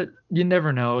 you know what? You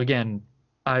never know. Again,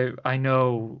 I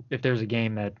know if there's a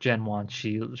game that Jen wants,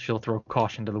 she'll throw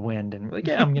caution to the wind and be like,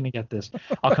 yeah, I'm gonna get this.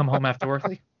 I'll come home after work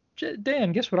like,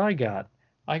 Dan, guess what I got?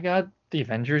 I got the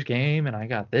Avengers game and I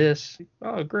got this.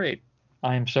 Oh, great!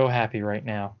 I am so happy right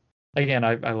now. Again,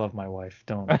 I love my wife.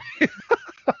 Don't let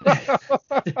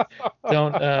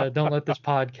this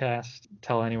podcast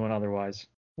tell anyone otherwise.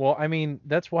 Well, I mean,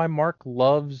 that's why Mark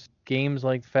loves games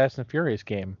like Fast and Furious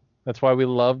game. That's why we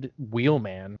loved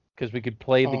Wheelman, because we could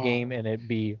play the game and it'd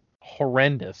be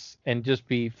horrendous and just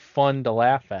be fun to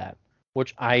laugh at,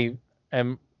 which I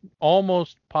am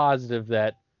almost positive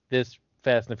that this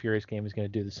Fast and Furious game is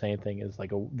going to do the same thing as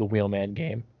like the Wheelman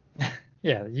game.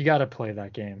 Yeah, you got to play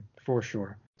that game for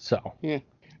sure. So yeah,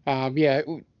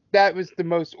 that was the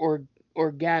most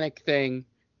organic thing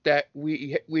that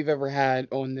we've ever had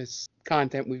on this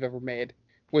content we've ever made,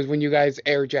 was when you guys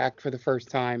airjacked for the first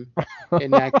time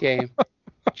in that game,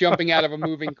 jumping out of a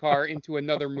moving car into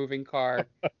another moving car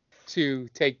to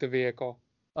take the vehicle.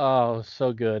 Oh,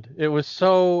 so good. It was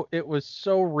so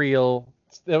real.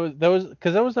 That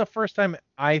was the first time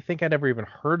I think I'd ever even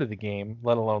heard of the game,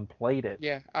 let alone played it.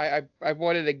 Yeah, I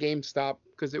bought it at GameStop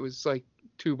because it was like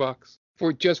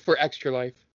 $2 for Extra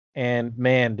Life. And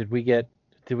man, did we get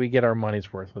our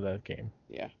money's worth with that game?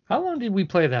 Yeah. How long did we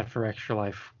play that for Extra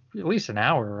Life? At least an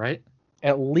hour, right?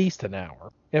 At least an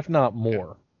hour, if not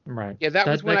more. Right. Yeah, that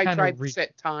was when I kind tried of to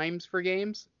set times for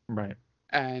games, right.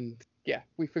 and yeah,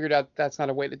 we figured out that's not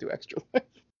a way to do Extra Life.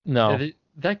 No,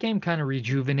 That game kind of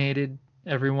rejuvenated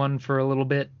everyone for a little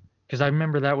bit because I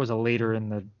remember that was a later in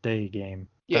the day game.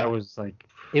 Yeah. That was like,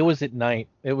 it was at night.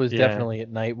 It was Yeah. definitely at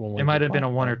night when we it might were have been a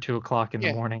playing 1 it. or 2 o'clock in the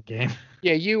Yeah. morning game.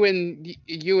 Yeah, you and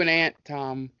Aunt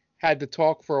Tom had to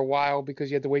talk for a while because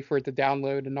you had to wait for it to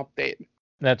download and update.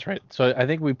 That's right. So I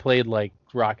think we played like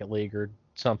Rocket League or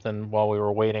something while we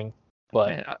were waiting, but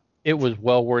Man, it was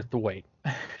well worth the wait.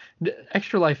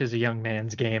 Extra Life is a young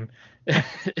man's game.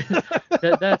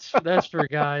 That's for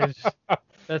guys.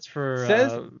 That's for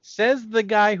Says the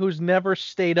guy who's never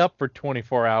stayed up for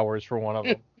 24 hours for one of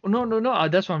them. no.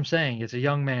 That's what I'm saying. It's a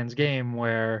young man's game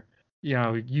where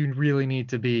you really need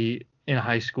to be in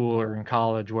high school or in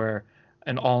college where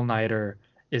an all-nighter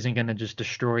isn't going to just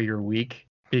destroy your week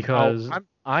because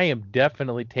I am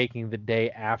definitely taking the day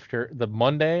after the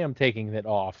Monday. I'm taking it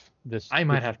off. I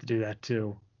might have to do that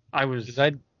too. I was 'cause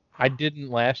I didn't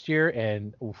last year,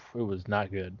 and oof, it was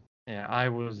not good. Yeah, I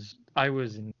was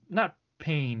in not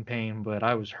pain, but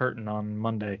I was hurting on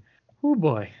Monday. Oh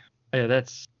boy. Yeah,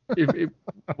 that's if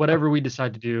whatever we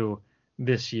decide to do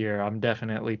this year, I'm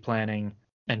definitely planning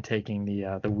and taking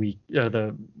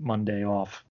the Monday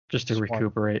off just to Smart.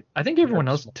 recuperate. I think everyone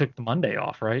Very else smart. took the Monday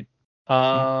off, right?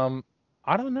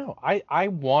 I don't know. I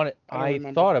wanted. I don't I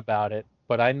remember. thought about it,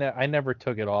 but I never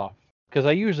took it off because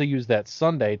I usually use that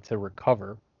Sunday to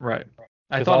recover. Right.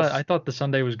 I 'Cause I thought the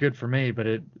Sunday was good for me, but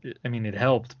I mean it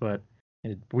helped, but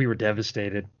we were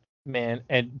devastated. Man,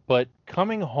 but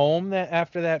coming home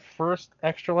after that first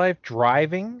Extra Life,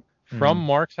 driving from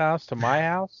Mark's house to my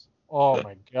house, oh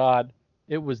my God,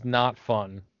 it was not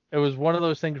fun. It was one of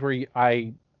those things where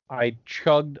I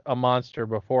chugged a Monster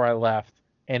before I left,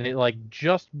 and it like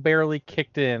just barely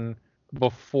kicked in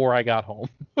before I got home.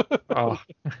 Oh,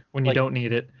 when you Like- don't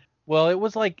need it. Well, it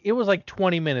was like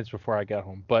 20 minutes before I got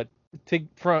home, but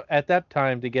at that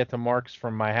time to get to Mark's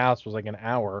from my house was like an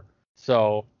hour.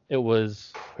 So it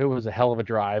was a hell of a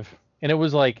drive, and it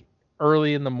was like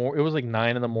early in the morning. It was like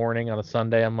 9 in the morning on a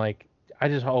Sunday. I'm like, I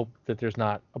just hope that there's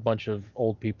not a bunch of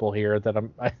old people here that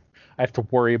I have to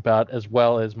worry about as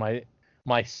well as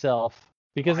myself,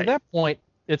 because Right. at that point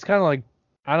it's kind of like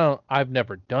I've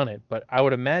never done it, but I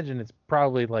would imagine it's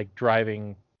probably like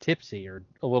driving tipsy or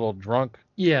a little drunk.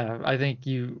 Yeah, I think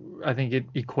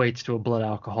it equates to a blood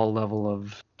alcohol level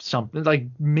of something like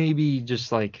maybe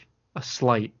just like a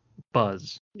slight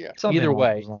buzz. Yeah. Something Either along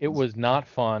way, those it lines. was not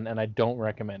fun, and I don't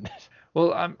recommend it.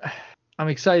 Well, I'm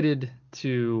excited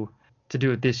to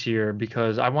do it this year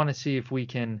because I want to see if we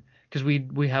can because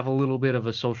we have a little bit of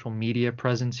a social media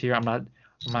presence here. I'm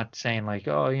not saying like,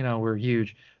 oh, we're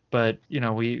huge, but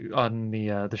we on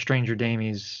the Stranger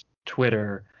Damies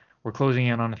Twitter, we're closing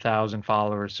in on 1,000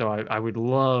 followers. So I would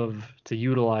love to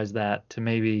utilize that to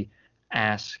maybe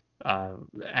ask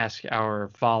our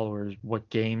followers what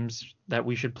games that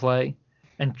we should play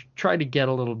and try to get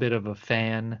a little bit of a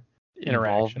fan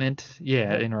Interaction. involvement.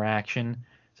 Yeah, interaction.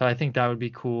 So I think that would be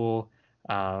cool.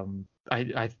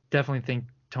 I definitely think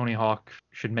Tony Hawk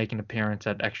should make an appearance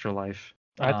at Extra Life.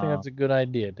 I think that's a good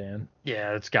idea, Dan.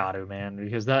 Yeah, it's got to, man,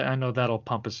 because I know that'll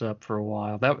pump us up for a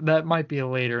while. That might be a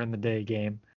later in the day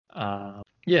game.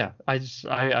 Yeah,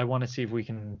 I want to see if we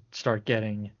can start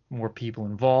getting more people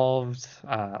involved.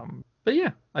 But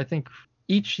yeah, I think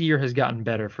each year has gotten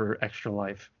better for Extra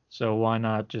Life. So why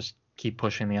not just keep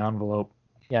pushing the envelope?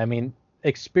 Yeah, I mean,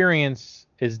 experience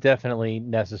is definitely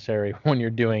necessary when you're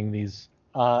doing these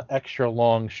extra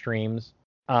long streams.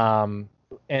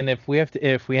 And if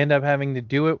we end up having to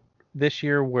do it this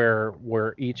year, where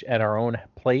we're each at our own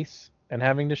place and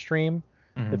having to stream,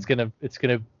 Mhm. it's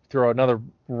gonna throw another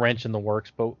wrench in the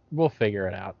works, but we'll figure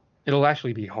it out. It'll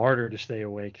actually be harder to stay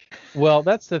awake. Well,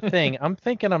 that's the thing. I'm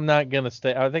thinking I'm not gonna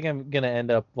stay. I think I'm gonna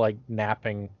end up like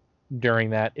napping during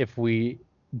that if we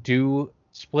do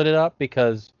split it up,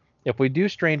 because if we do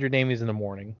Stranger Damies in the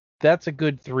morning, that's a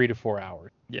good 3 to 4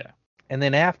 hours. Yeah. And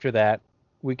then after that,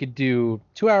 we could do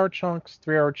 2-hour chunks,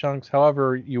 3-hour chunks,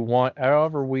 however you want,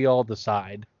 however we all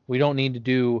decide. We don't need to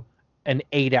do an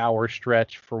 8-hour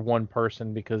stretch for one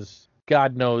person, because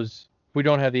God knows we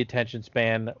don't have the attention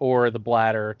span or the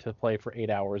bladder to play for 8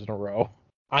 hours in a row.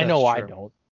 I That's know I true.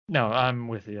 don't, No, I'm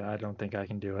with you. I don't think I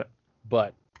can do it.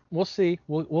 but we'll see.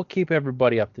 We'll keep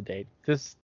everybody up to date.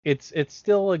 It's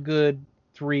still a good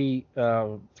 3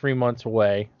 months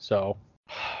away, so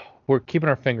we're keeping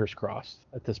our fingers crossed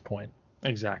at this point.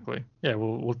 Exactly. Yeah,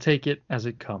 we'll take it as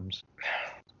it comes.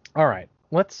 All right,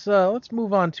 let's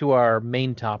move on to our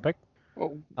main topic.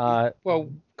 Well,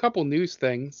 couple news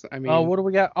things. I mean, Oh, what do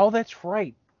we got? Oh, that's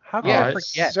right. How can I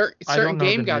forget? I certain don't know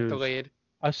game the got news. delayed.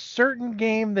 A certain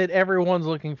game that everyone's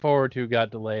looking forward to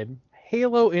got delayed.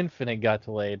 Halo Infinite got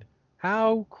delayed.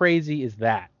 How crazy is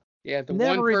that? Yeah, the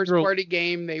Never one even first party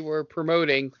game they were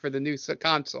promoting for the new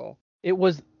console. It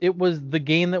was the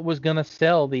game that was gonna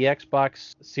sell the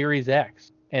Xbox Series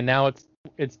X, and now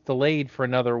it's delayed for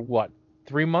another what,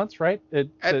 3 months, right?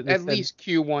 At least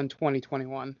Q1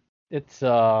 2021. It's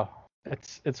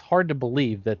hard to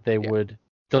believe that they would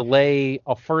delay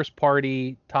a first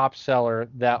party top seller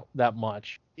that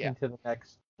much into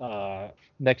the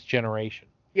next generation.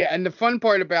 Yeah, and the fun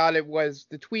part about it was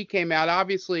the tweet came out.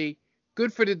 Obviously,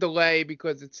 good for the delay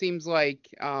because it seems like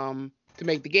to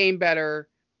make the game better,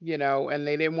 and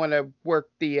they didn't want to work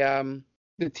the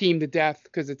team to death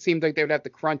because it seemed like they would have to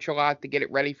crunch a lot to get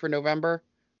it ready for November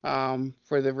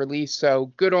for the release.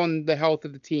 So good on the health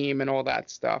of the team and all that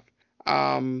stuff.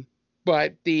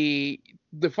 But the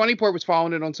funny part was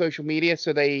following it on social media,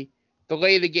 so they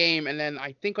delay the game, and then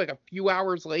I think like a few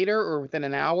hours later or within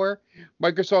an hour,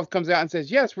 Microsoft comes out and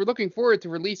says, yes, we're looking forward to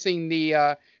releasing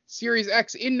the Series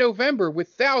X in November with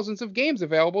thousands of games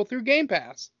available through Game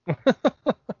Pass.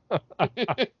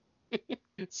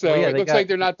 So it looks like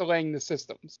they're not delaying the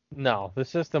systems. No, the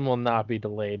system will not be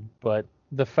delayed, but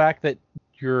the fact that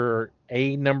your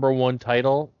number one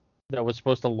title that was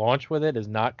supposed to launch with it is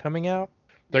not coming out,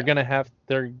 they're going to have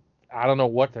I don't know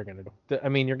what they're going to do. I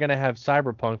mean, you're going to have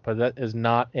Cyberpunk, but that is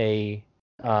not it's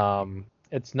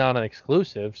not an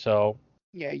exclusive, so.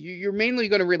 Yeah, you're mainly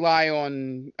going to rely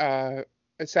on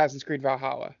Assassin's Creed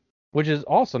Valhalla. Which is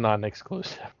also not an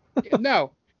exclusive.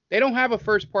 No, they don't have a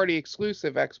first-party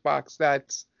exclusive Xbox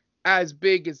that's as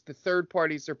big as the third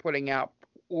parties they're putting out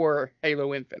or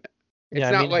Halo Infinite.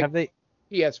 It's not like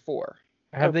PS4.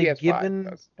 Have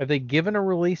they given a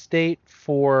release date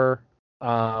for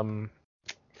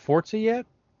Forza yet?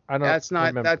 I don't. That's not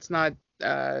remember. That's not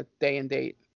day and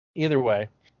date. Either way,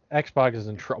 Xbox is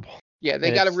in trouble. Yeah,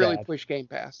 they got to really push Game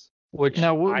Pass. What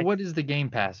is the Game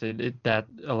Pass? It that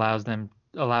allows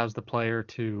the player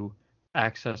to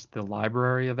access the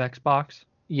library of Xbox?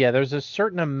 Yeah, there's a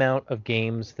certain amount of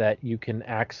games that you can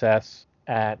access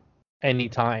at any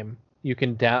time. You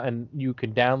can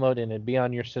download it and be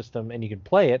on your system and you can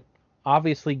play it.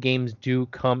 Obviously, games do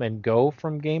come and go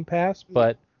from Game Pass,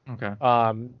 but you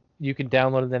can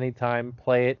download it anytime,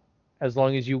 play it. As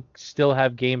long as you still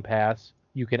have Game Pass,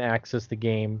 you can access the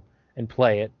game and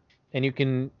play it.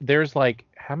 And there's like,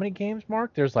 how many games,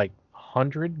 Mark? There's like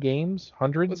 100 games,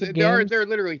 hundreds of games? There are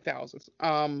literally thousands,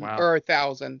 wow. or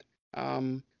 1,000.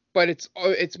 But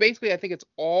it's basically, I think it's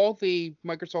all the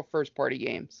Microsoft first-party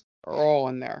games are all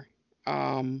in there.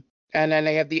 And then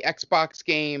they have the Xbox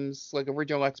games, like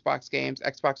original Xbox games,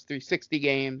 Xbox 360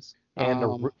 games.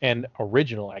 And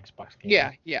original Xbox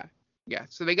games. Yeah.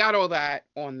 So they got all that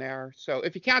on there. So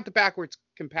if you count the backwards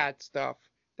compat stuff,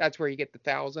 that's where you get the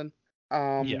 1,000.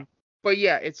 But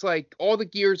yeah, it's like all the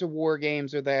Gears of War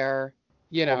games are there.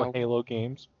 All the Halo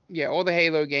games. Yeah, all the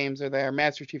Halo games are there.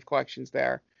 Master Chief Collection's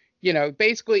there.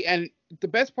 Basically, and the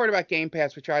best part about Game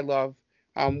Pass, which I love,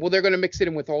 they're going to mix it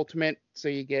in with Ultimate, so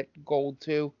you get gold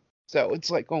too. So it's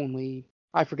like only,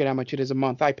 I forget how much it is a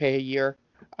month. I pay a year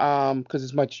because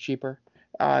it's much cheaper.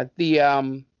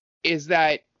 Is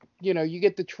that, you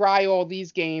get to try all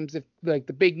these games, if like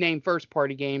the big name first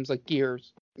party games like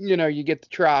Gears, you get to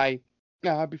try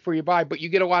before you buy, but you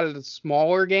get a lot of the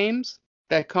smaller games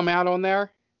that come out on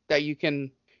there that you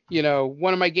can,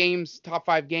 one of my games, top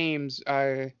 5 games,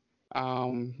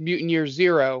 Mutant Year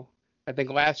Zero, I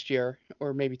think last year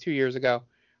or maybe 2 years ago,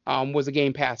 was a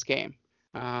Game Pass game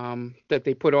that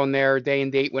they put on there day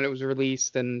and date when it was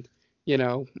released, and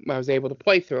I was able to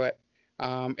play through it.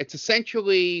 It's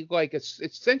essentially like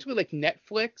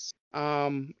Netflix,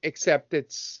 except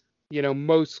it's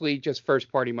mostly just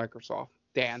first party Microsoft.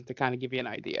 Dan, to kind of give you an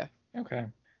idea. Okay,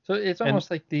 so it's almost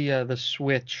like the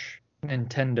Switch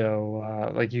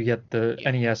Nintendo, like you get the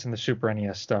NES and the Super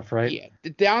NES stuff, right? Yeah.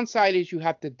 The downside is you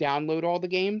have to download all the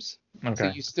games, so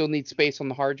you still need space on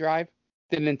the hard drive.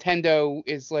 The Nintendo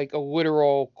is like a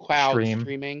literal cloud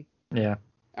streaming. Yeah.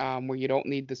 Where you don't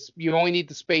need you only need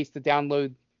the space to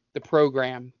download the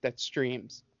program that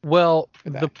streams. Well,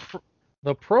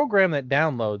 the program that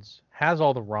downloads has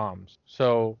all the ROMs,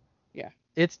 so yeah,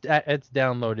 it's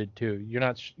downloaded too. You're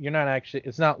not actually.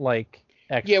 It's not like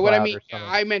Yeah, what I xCloud mean, or something.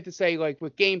 I meant to say, like,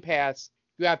 with Game Pass,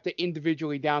 you have to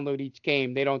individually download each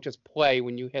game. They don't just play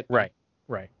when you hit them.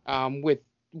 Right.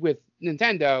 With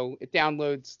Nintendo, it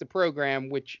downloads the program,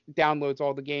 which downloads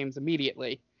all the games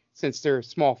immediately, since they're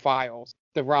small files,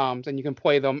 the ROMs, and you can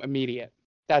play them immediate.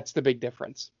 That's the big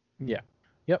difference. Yeah.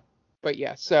 Yep. But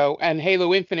yeah, so, and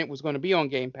Halo Infinite was going to be on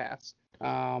Game Pass.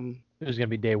 It was gonna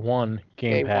be day one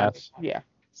Game Day one. Pass. Yeah.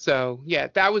 So yeah,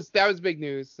 that was big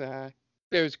news.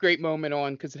 There was a great moment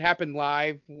on because it happened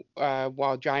live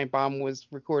while Giant Bomb was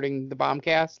recording the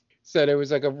Bombcast. So there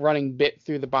was like a running bit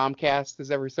through the Bombcast as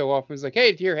every so often it was like,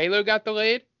 "Hey, did you hear Halo got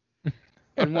delayed?"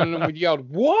 And one of them would yell,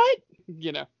 "What?"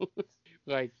 You know,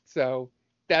 like so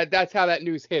that's how that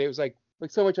news hit. It was like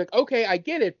so much like, okay, I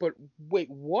get it, but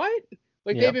wait, what?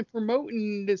 Like Yeah. they've been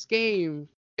promoting this game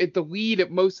at the lead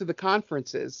at most of the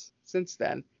conferences since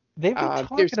then. They've been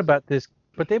talking about this,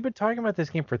 but they've been talking about this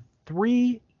game for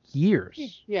 3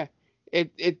 years. Yeah,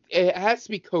 it has to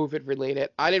be COVID related.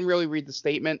 I didn't really read the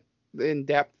statement in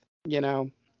depth,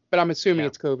 but I'm assuming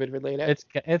it's COVID related.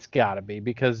 It's got to be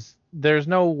because there's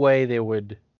no way they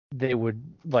would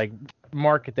like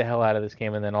market the hell out of this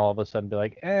game and then all of a sudden be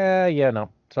like, no,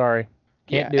 sorry,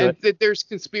 can't do it. There's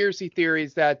conspiracy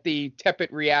theories that the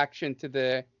tepid reaction to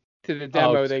the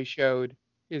demo they showed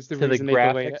is the reason they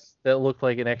delayed it. That looked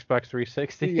like an Xbox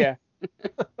 360. Yeah.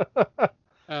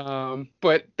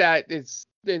 But that is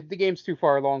the game's too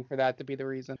far along for that to be the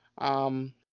reason.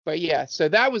 But yeah, so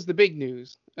that was the big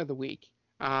news of the week.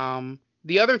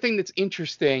 The other thing that's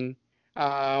interesting,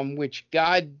 which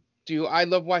I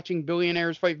love watching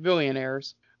billionaires fight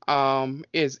billionaires,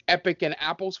 is Epic and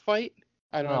Apple's fight.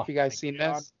 I don't know if you guys seen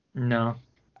this. No.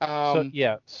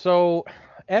 So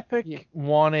Epic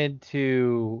wanted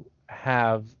to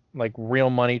have like real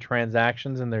money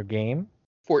transactions in their game.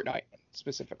 Fortnite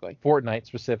specifically,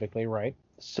 right?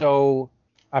 So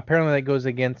apparently that goes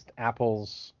against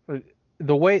Apple's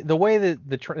the way that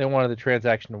they wanted the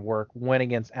transaction to work went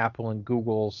against Apple and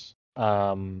Google's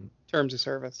terms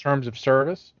of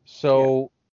service.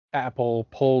 So Apple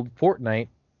pulled Fortnite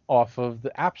off of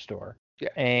the App Store. Yeah.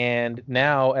 And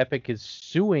now Epic is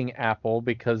suing Apple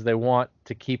because they want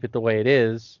to keep it the way it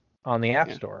is on the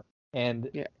App Store.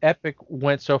 And Epic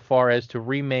went so far as to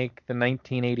remake the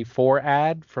 1984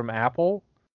 ad from Apple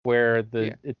where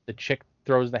the chick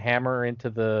throws the hammer into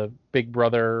the Big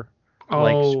Brother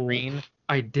screen.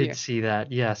 I did see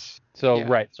that, yes. So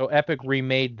so Epic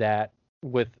remade that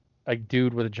with a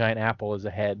dude with a giant apple as a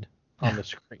head on the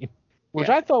screen, which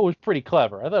I thought was pretty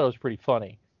clever. I thought it was pretty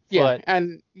funny. Yeah,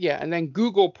 and then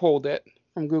Google pulled it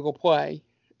from Google Play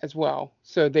as well.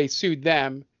 So they sued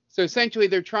them. So essentially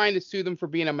they're trying to sue them for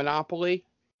being a monopoly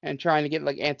and trying to get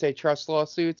like antitrust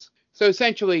lawsuits. So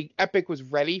essentially Epic was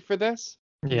ready for this.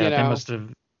 Yeah,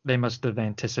 they must have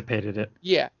anticipated it.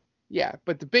 Yeah. Yeah,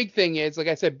 but the big thing is, like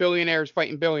I said, billionaires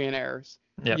fighting billionaires,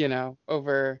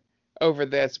 over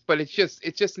this. But it's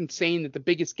just insane that the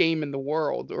biggest game in the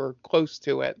world or close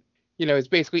to it, is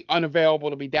basically unavailable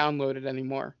to be downloaded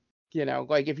anymore.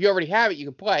 Like if you already have it, you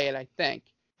can play it, I think.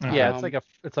 Yeah,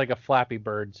 it's like a Flappy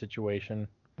Bird situation.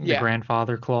 The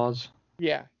grandfather clause.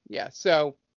 Yeah.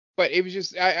 So, but it was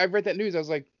just I read that news. I was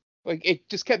like it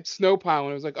just kept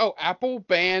snowpiling. It was like, oh, Apple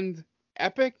banned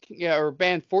Epic, or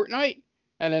banned Fortnite,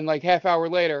 and then like half hour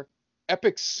later,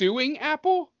 Epic suing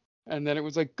Apple, and then it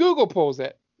was like Google pulls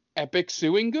it. Epic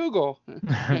suing Google.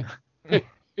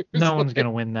 No one's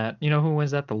gonna win that. You know who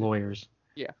wins that? The lawyers.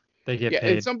 Yeah. They get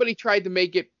paid. And somebody tried to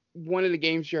make it. One of the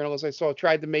games journalists I saw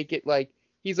tried to make it like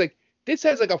he's like, this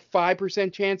has like a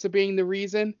 5% chance of being the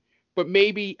reason, but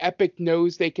maybe Epic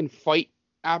knows they can fight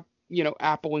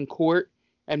Apple in court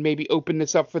and maybe open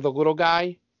this up for the little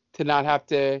guy to not have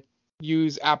to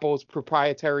use Apple's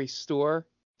proprietary store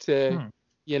to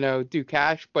do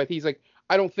cash. But he's like,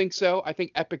 I don't think so. I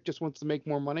think Epic just wants to make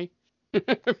more money.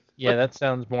 Yeah, that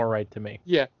sounds more right to me.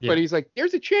 Yeah, but he's like,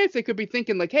 there's a chance they could be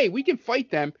thinking like, hey, we can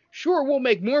fight them. Sure, we'll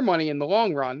make more money in the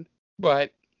long run,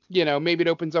 but maybe it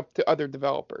opens up to other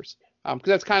developers. Because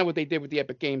that's kind of what they did with the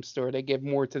Epic Games Store. They give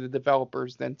more to the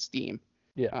developers than Steam.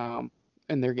 Yeah.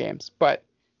 In their games. But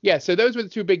yeah, so those were the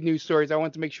two big news stories. I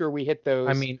want to make sure we hit those.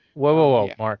 I mean,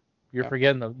 whoa, Mark, you're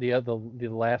forgetting the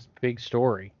last big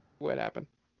story. What happened?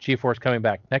 GeForce coming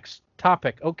back. Next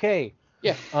topic. Okay.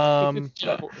 Yeah. And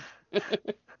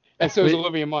so is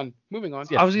Olivia Munn. Moving on.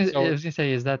 I was gonna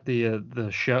say, is that the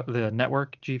show, the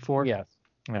network G4? Yes.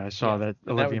 Yeah, I saw that.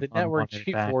 Olivia the Munn network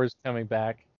G4 is coming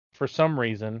back for some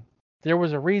reason. There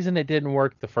was a reason it didn't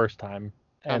work the first time,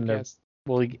 and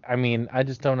I mean, I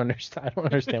just don't understand. I don't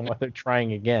understand why they're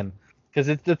trying again, because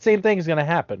it's the same thing is going to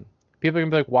happen. People are going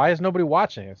to be like, why is nobody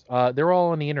watching this? They're all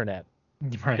on the internet.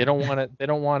 Right. They don't want to. They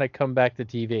don't want to come back to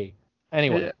TV.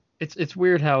 Anyway, It's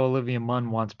weird how Olivia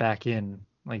Munn wants back in.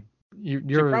 Like she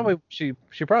you're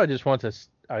probably just wants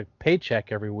a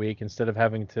paycheck every week instead of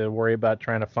having to worry about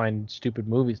trying to find stupid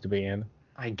movies to be in.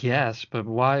 I guess, but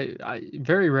why?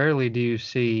 Very rarely do you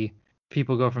see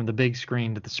people go from the big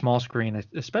screen to the small screen,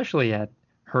 especially at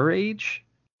her age.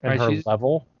 And Right? her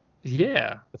level,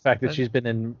 Yeah. the fact that she's been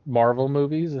in Marvel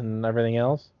movies and everything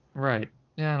else. Right.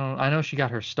 Yeah, I know she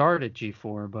got her start at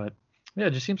G4, but yeah,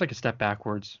 it just seems like a step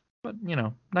backwards. But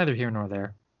neither here nor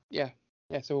there. Yeah.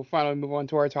 Yeah. So we'll finally move on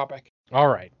to our topic. All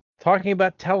right. Talking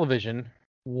about television,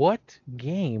 what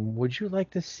game would you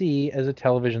like to see as a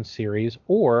television series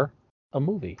or a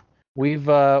movie? We've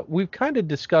kind of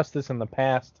discussed this in the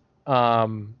past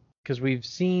because we've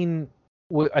seen.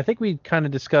 I think we kind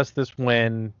of discussed this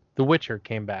when The Witcher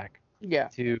came back Yeah.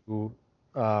 to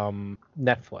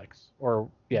Netflix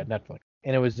Netflix,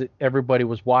 and it was everybody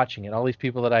was watching it. All these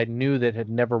people that I knew that had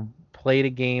never played a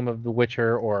game of The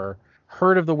Witcher or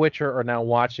heard of The Witcher are now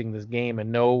watching this game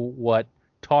and know what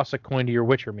toss a coin to your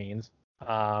Witcher means.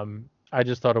 I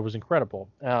just thought it was incredible.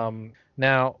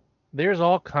 Now there's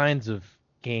all kinds of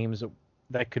games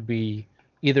that could be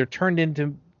either turned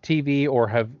into TV or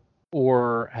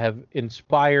have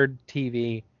inspired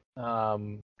TV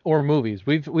or movies.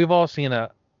 We've all seen a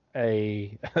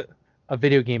a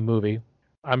video game movie.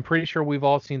 I'm pretty sure we've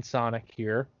all seen Sonic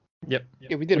here. Yep.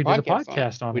 Yeah, we did a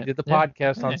podcast on it. We did the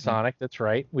podcast on Sonic. That's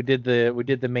right. We did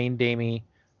the main Damie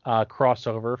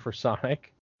crossover for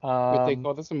Sonic. But they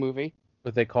call this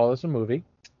a movie.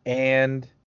 And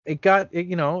it got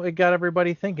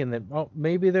everybody thinking that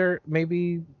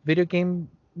maybe video game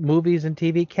movies and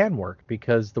TV can work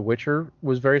because The Witcher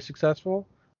was very successful,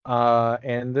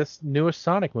 and this newest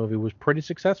Sonic movie was pretty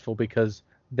successful because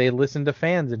they listened to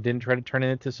fans and didn't try to turn it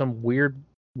into some weird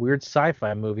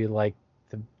sci-fi movie like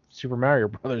the Super Mario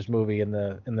Brothers movie in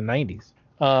the 90s.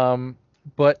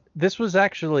 But this was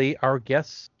actually our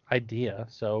guest's idea,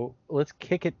 so let's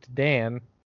kick it to Dan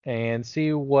and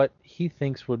see what he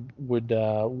thinks would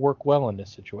work well in this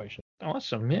situation.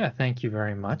 Awesome. Yeah, thank you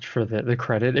very much for the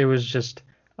credit. It was just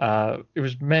it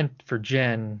was meant for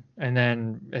Jen, and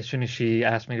then as soon as she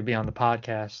asked me to be on the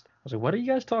podcast, I was like, "What are you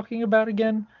guys talking about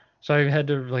again?" So I had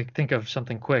to think of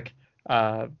something quick.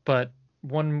 But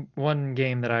one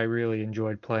game that I really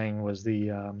enjoyed playing was the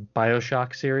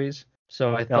BioShock series.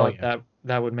 So I thought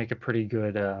that would make a pretty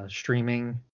good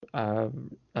streaming show.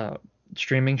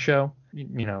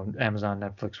 Amazon,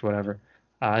 Netflix, whatever.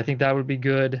 I think that would be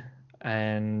good,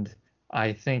 and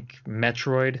I think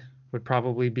Metroid would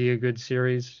probably be a good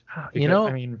series.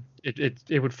 Because,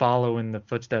 it would follow in the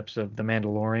footsteps of The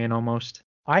Mandalorian almost.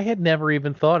 I had never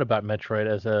even thought about Metroid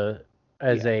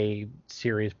as a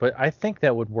series, but I think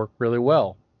that would work really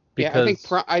well. Because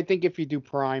I think if you do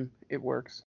Prime, it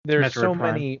works. There's Metroid so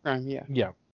Prime. many. Prime, yeah.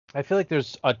 Yeah, I feel like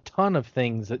there's a ton of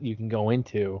things that you can go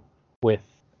into with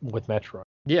Metroid.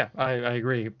 Yeah, I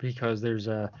agree because it's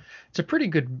a pretty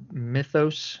good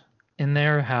mythos in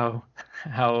there how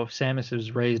Samus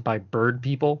is raised by bird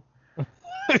people.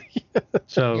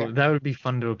 So that would be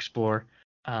fun to explore.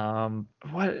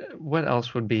 What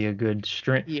else would be a good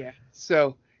stream? Yeah.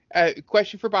 So,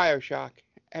 question for BioShock: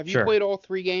 have you played all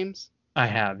 3 games? I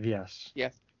have, yes.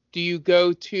 Yes. Do you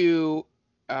go to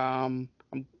I'm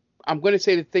going to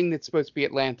say the thing that's supposed to be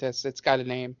Atlantis. It's got a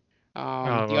name. The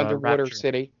underwater Rapture.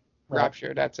 city.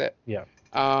 Rapture. That's it. Yeah.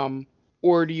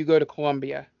 Or do you go to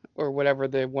Columbia or whatever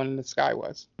the one in the sky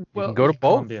was? You can go to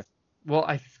both. Columbia. Well,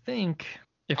 I think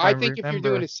if you're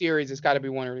doing a series, it's got to be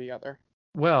one or the other.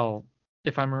 Well,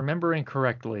 if I'm remembering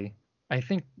correctly, I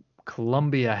think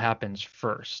Columbia happens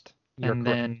first. You're and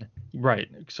correct. then right.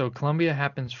 So Columbia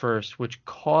happens first, which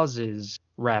causes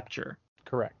Rapture.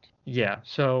 Correct. Yeah.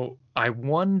 So I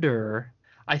wonder.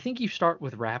 I think you start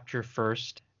with Rapture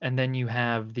first, and then you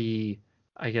have the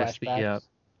Flashbacks.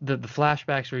 the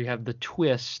flashbacks where you have the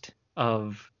twist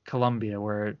of Columbia,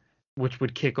 which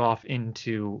would kick off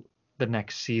into the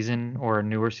next season or a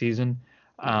newer season.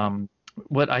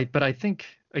 But I think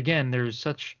again there's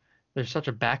such a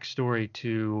backstory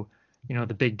to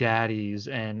the Big Daddies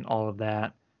and all of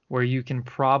that, where you can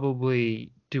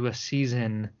probably do a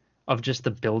season of just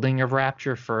the building of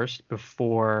Rapture first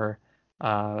before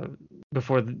the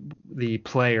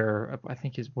player, I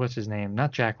think what's his name?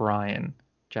 Not Jack Ryan.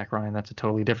 Jack Ryan, that's a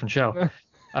totally different show.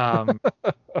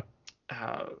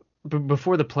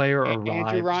 Before the player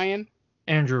arrives.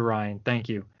 Andrew Ryan, thank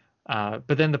you.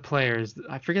 But then the players,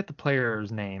 I forget the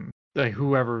player's name. Like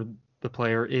whoever the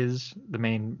player is, the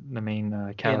main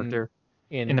character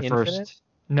in the Infinite? first.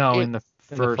 No, in the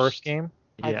first first game.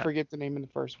 Yeah. I forget the name of the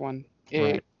first one.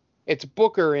 Right. It's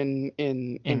Booker in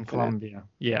Infinite. Columbia.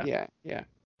 Yeah. Yeah.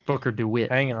 Booker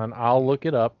DeWitt. Hang on, I'll look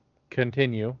it up.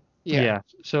 Continue. Yeah.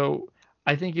 So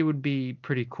I think it would be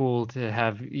pretty cool to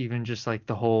have even just like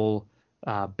the whole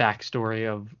backstory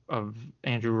of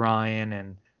Andrew Ryan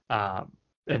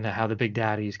and how the Big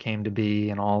Daddies came to be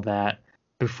and all that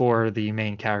before the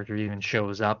main character even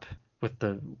shows up with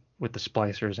the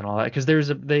splicers and all that. Because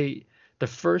the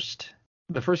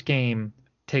first game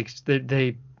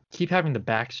they keep having the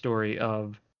backstory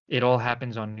of it all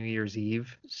happens on New Year's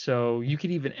Eve. So you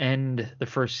could even end the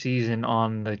first season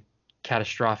on the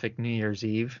catastrophic New Year's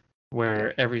Eve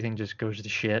where everything just goes to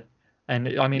shit.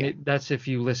 And I mean, that's if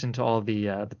you listen to all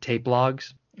the tape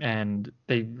logs, and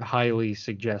they highly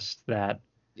suggest that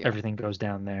everything goes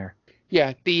down there.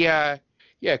 Yeah,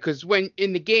 because when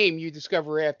in the game you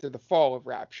discover after the fall of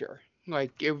Rapture,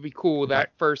 like it would be cool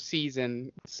that first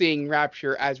season seeing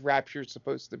Rapture as Rapture's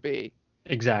supposed to be.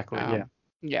 Exactly.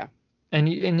 Yeah. And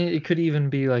it could even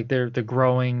be like the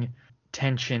growing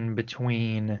tension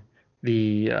between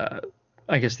the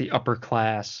I guess the upper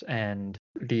class and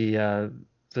the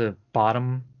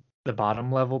bottom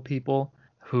level people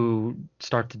who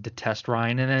start to detest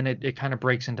Ryan, and then it kind of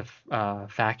breaks into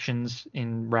factions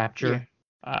in Rapture.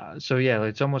 So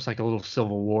it's almost like a little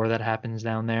civil war that happens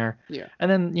down there. Yeah. And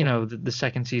then the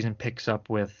second season picks up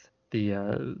with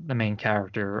the main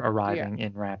character arriving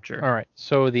in Rapture. All right.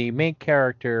 So the main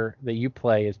character that you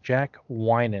play is Jack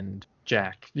Wynand.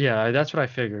 Jack. Yeah, that's what I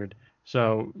figured.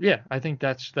 So yeah, I think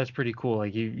that's pretty cool.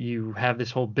 Like you have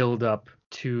this whole build up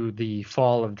to the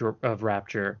fall of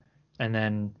Rapture, and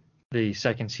then the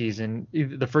second season,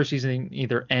 the first season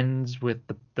either ends with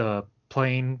the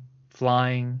plane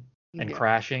flying and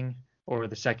crashing, or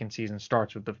the second season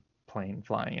starts with the plane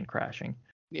flying and crashing.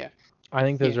 Yeah. I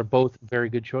think those are both very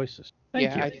good choices.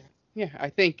 Thank you. I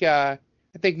think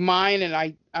mine, and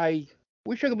I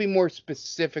wish I could be more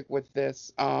specific with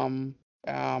this. Tom,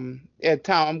 I'm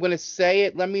going to say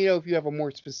it. Let me know if you have a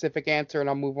more specific answer, and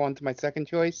I'll move on to my second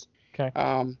choice. Okay.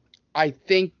 I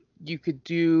think you could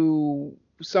do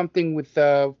something with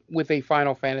a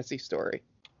Final Fantasy story.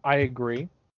 I agree.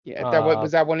 Yeah.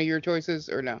 Was that one of your choices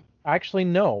or no? Actually,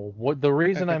 no. The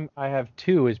reason I have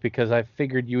two is because I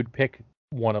figured you would pick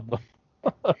one of them.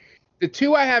 The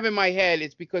two I have in my head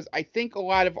is because I think a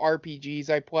lot of RPGs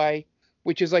I play,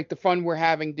 which is like the fun we're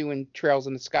having doing Trails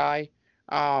in the Sky,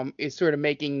 is sort of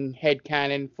making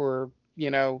headcanon for,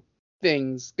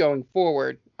 things going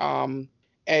forward.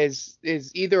 As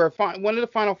is either one of the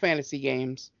Final Fantasy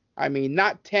games. I mean,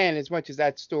 not 10 as much as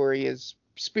that story is.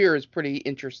 Spear is pretty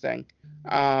interesting.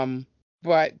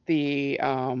 But the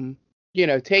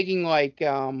taking like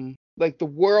the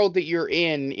world that you're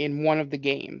in one of the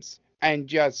games and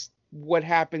just what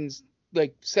happens,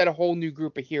 like set a whole new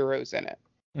group of heroes in it.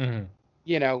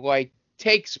 Mm-hmm. Like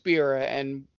take Spira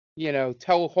and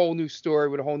tell a whole new story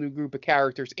with a whole new group of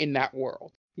characters in that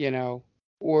world.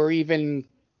 Or even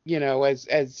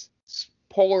as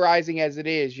polarizing as it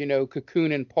is,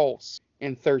 Cocoon and Pulse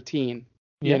in 13.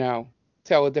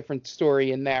 Tell a different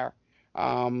story in there.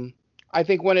 I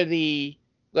think one of the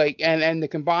and the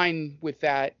combine with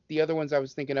that, the other ones I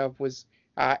was thinking of was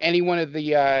any one of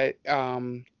the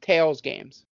Tales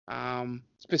games.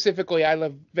 Specifically, I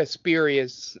love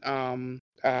Vesperia's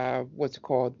what's it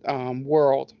called?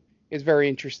 World is very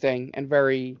interesting and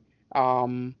very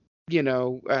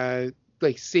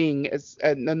like seeing as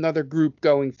another group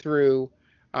going through.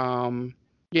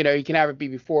 You can have it be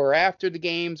before or after the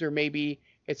games, or maybe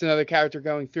it's another character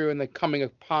going through and like coming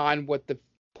upon what the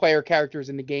player characters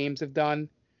in the games have done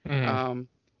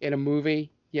in a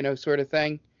movie, sort of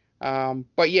thing.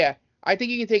 But yeah, I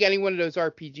think you can take any one of those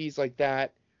RPGs like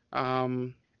that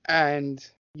and,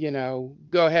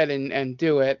 go ahead and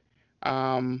do it.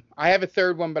 I have a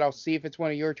third one, but I'll see if it's one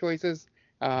of your choices,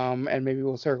 and maybe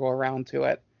we'll circle around to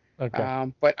it.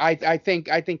 Okay. But I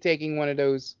think taking one of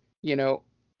those,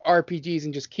 RPGs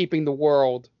and just keeping the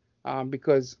world,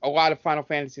 because a lot of Final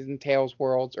Fantasies and Tales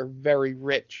worlds are very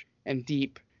rich and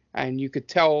deep, and you could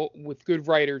tell with good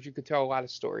writers, you could tell a lot of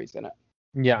stories in it.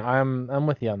 Yeah, I'm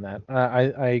with you on that.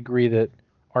 I agree that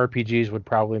RPGs would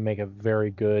probably make a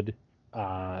very good.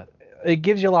 It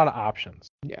gives you a lot of options.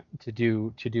 Yeah. To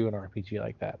do an RPG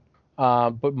like that.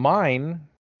 But mine,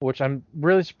 which I'm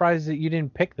really surprised that you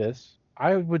didn't pick this,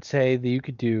 I would say that you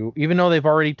could do, even though they've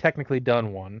already technically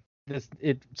done one.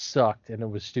 It sucked and it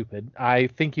was stupid. I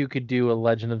think you could do a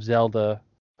Legend of Zelda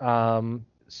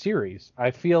series.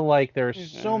 I feel like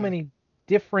there's so many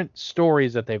different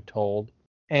stories that they've told,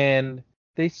 and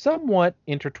they somewhat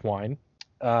intertwine.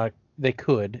 They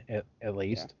could at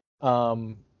least.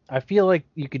 I feel like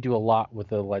you could do a lot with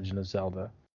the Legend of Zelda.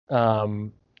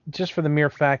 just for the mere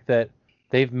fact that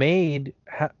they've made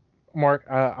Mark,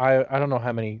 I don't know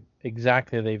how many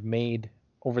exactly they've made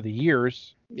over the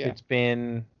years. Yeah. It's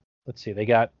been, let's see, they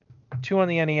got 2 on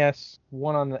the NES,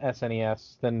 1 on the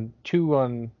SNES, then 2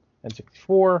 on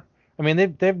N64. I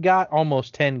mean, they've got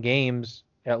almost 10 games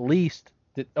at least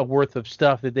a worth of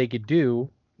stuff that they could do.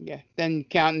 Yeah. Then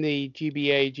counting the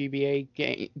GBA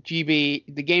game,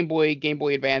 the Game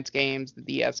Boy Advance games, the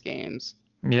DS games.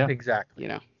 Yeah. Exactly. You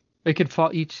know. It could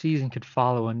each season could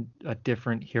follow a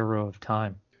different hero of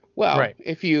time. Well, right.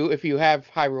 if you have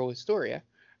Hyrule Historia,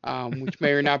 which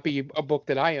may or not be a book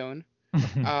that I own,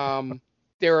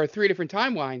 there are 3 different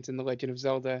timelines in the Legend of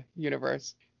Zelda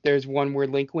universe. There's one where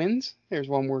Link wins, there's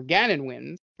one where Ganon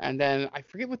wins, and then I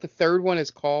forget what the third one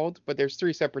is called, but there's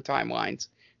 3 separate timelines.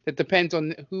 That depends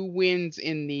on who wins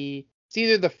in it's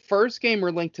either the first game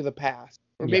or Link to the Past,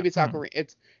 or maybe it's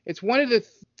Ocarina. It's one of the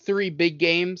 3 big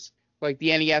games, like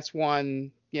the NES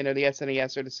one, the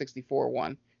SNES or the 64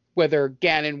 one. Whether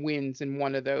Ganon wins in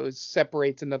one of those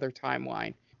separates another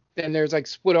timeline. Then there's like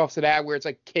split offs of that where it's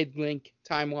like Kid Link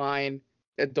timeline,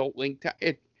 Adult Link.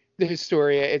 The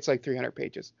Historia, it's like 300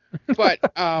 pages. But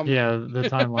yeah, the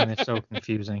timeline is so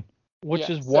confusing. Which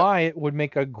is why it would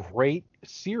make a great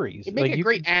series. It'd make a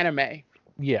great anime.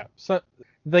 Yeah. So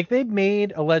like they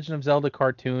made a Legend of Zelda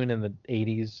cartoon in the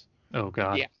 80s. Oh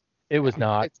God. Yeah. It was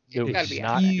not. It was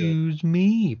not. Excuse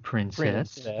me,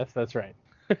 princess. That's right.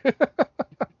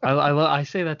 I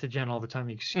say that to Jen all the time.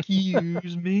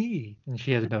 Excuse me, and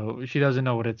she doesn't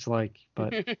know what it's like.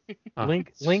 But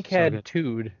Link had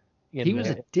Tood. He was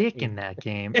a dick in that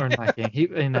game, or not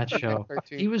game. In that show,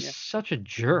 he was such a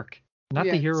jerk. Not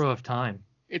the hero of time.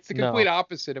 It's the complete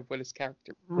opposite of what his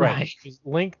character. Right.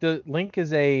 Link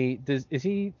is a. Does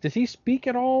he speak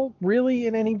at all? Really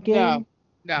in any game?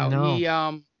 No. He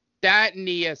that and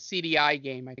the CDI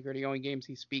game, I think, are the only games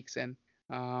he speaks in.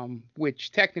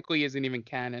 Which technically isn't even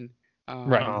canon.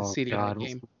 Right. The CDI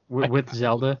game with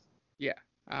Zelda. Yeah.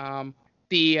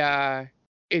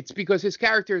 It's because his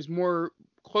character is more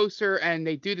closer, and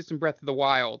they do this in Breath of the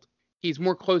Wild. He's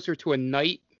more closer to a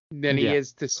knight than he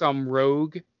is to some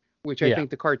rogue, which I think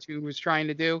the cartoon was trying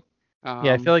to do.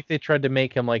 I feel like they tried to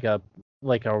make him like a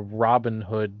Robin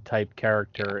Hood type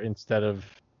character instead of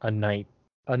a knight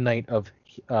of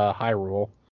Hyrule.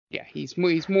 Yeah, he's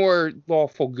more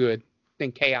lawful good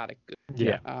than chaotic good.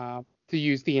 Yeah. To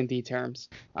use D&D terms.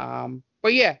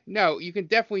 But yeah, no, you can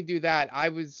definitely do that. I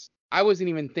wasn't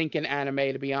even thinking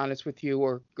anime, to be honest with you,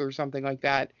 or something like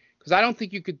that, because I don't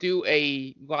think you could do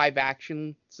a live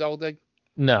action Zelda.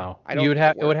 No,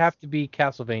 it would have to be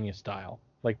Castlevania style,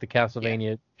 like the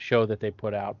Castlevania show that they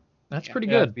put out. That's pretty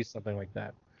good. It'd be something like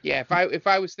that. Yeah, if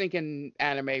I was thinking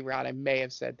anime route, I may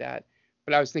have said that,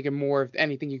 but I was thinking more of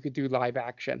anything you could do live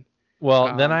action.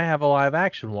 Well, then I have a live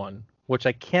action one, which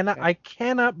I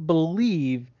cannot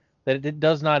believe that it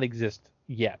does not exist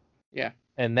yet. Yeah.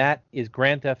 And that is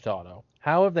Grand Theft Auto.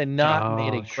 How have they not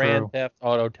made a Grand Theft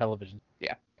Auto television?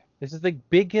 Yeah. This is the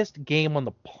biggest game on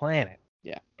the planet.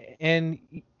 Yeah. And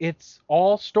it's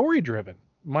all story driven,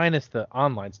 minus the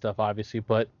online stuff, obviously,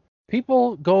 but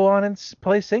people go on and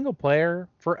play single player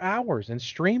for hours and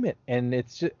stream it, and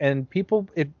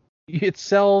it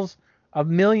sells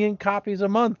 1 million copies a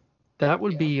month. That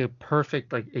would be a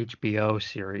perfect like HBO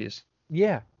series.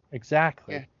 Yeah,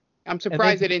 exactly. Yeah. I'm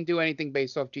surprised they didn't do anything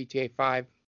based off GTA 5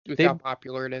 with how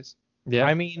popular it is. Yeah.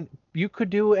 I mean, you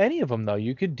could do any of them, though.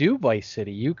 You could do Vice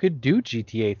City. You could do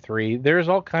GTA 3. There's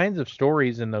all kinds of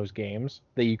stories in those games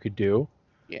that you could do.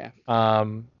 Yeah.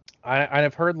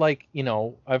 I've heard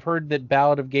I've heard that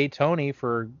Ballad of Gay Tony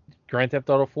for Grand Theft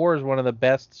Auto 4 is one of the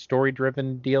best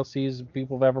story-driven DLCs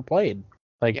people have ever played.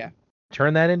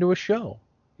 Turn that into a show.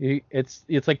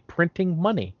 It's like printing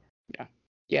money. Yeah.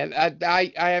 Yeah,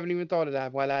 I haven't even thought of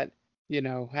that. Why that,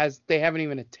 they haven't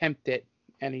even attempted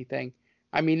anything.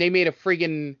 I mean, they made a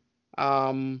friggin'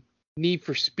 Need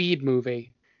for Speed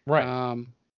movie. Right.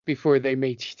 Before they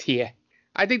made GTA.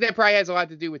 I think that probably has a lot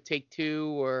to do with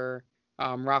Take-Two or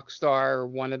Rockstar, or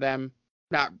one of them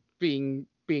not being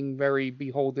very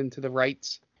beholden to the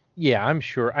rights. Yeah, I'm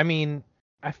sure. I mean,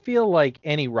 I feel like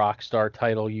any Rockstar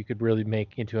title you could really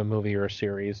make into a movie or a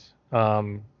series. I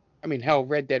mean, hell,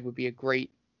 Red Dead would be a great.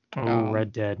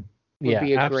 Red Dead. Would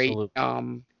be a absolutely.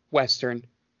 Great Western.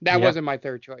 That wasn't my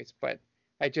third choice, but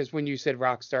when you said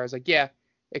Rockstar, I was like, yeah.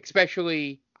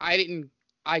 Especially,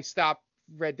 I stopped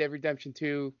Red Dead Redemption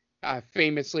 2.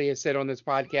 Famously, as said on this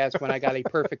podcast, when I got a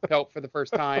perfect pelt for the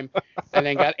first time, and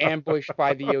then got ambushed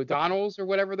by the O'Donnells or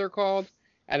whatever they're called,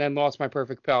 and then lost my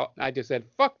perfect pelt. I just said,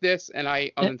 fuck this, and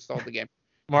I uninstalled the game.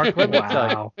 Mark, let me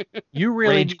tell you, you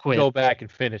really need to go back and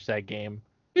finish that game.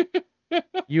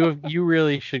 You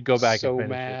really should go back and So finish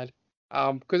mad.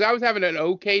 Because I was having an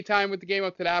okay time with the game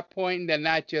up to that point, and then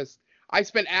I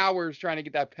spent hours trying to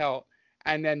get that pelt,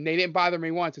 and then they didn't bother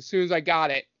me once. As soon as I got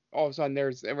it, all of a sudden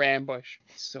there's an ambush.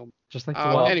 So, Just like the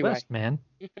Wild anyway, West, man.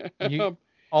 it.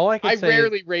 All I I could say is,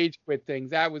 rarely rage quit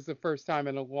things. That was the first time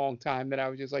in a long time that I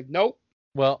was just like, nope.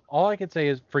 well, all I could say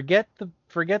is forget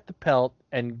the pelt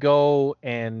and go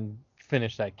and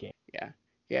finish that game. Yeah,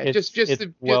 yeah. It's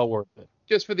well worth it.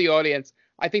 Just for the audience,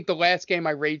 I think the last game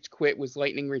I rage quit was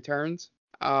Lightning Returns.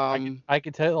 I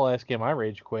could tell you the last game I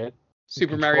rage quit.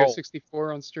 Super Control. Mario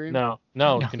 64 on stream. No,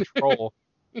 Control.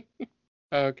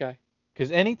 Okay.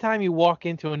 Because anytime you walk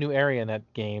into a new area in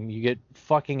that game, you get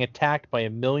fucking attacked by a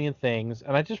million things,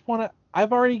 and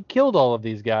I've already killed all of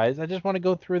these guys. I just want to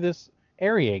go through this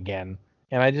area again,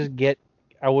 and I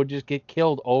would just get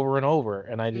killed over and over,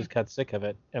 and I just got sick of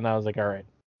it, and I was like, all right,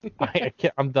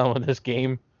 I'm done with this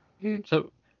game.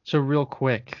 So real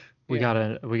quick, we got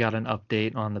an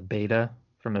update on the beta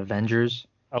from Avengers.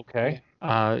 Okay.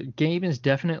 Game is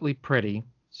definitely pretty.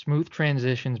 Smooth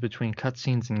transitions between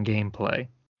cutscenes and gameplay.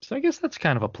 So I guess that's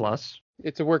kind of a plus.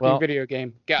 It's a working video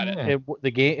game. Got it. Yeah. The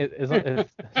game, as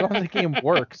long as the game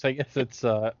works, I guess it's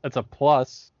a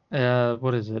plus.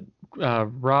 What is it?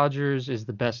 Rogers is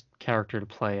the best character to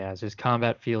play as. His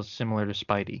combat feels similar to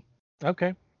Spidey.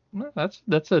 Okay. Well,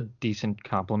 that's a decent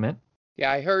compliment.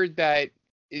 Yeah, I heard that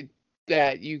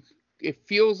it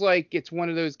feels like it's one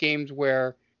of those games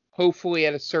where hopefully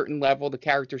at a certain level the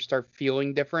characters start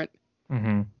feeling different.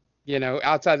 Mm-hmm. You know,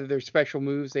 outside of their special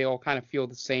moves, they all kind of feel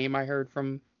the same. I heard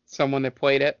from someone that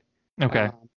played it.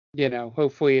 Okay. You know,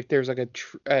 hopefully if there's like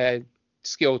a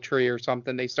skill tree or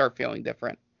something, they start feeling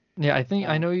different. Yeah,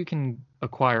 I know you can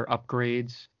acquire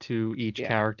upgrades to each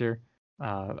character.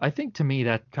 I think to me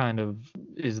that kind of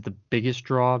is the biggest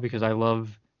draw because I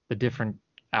love the different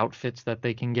outfits that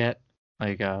they can get.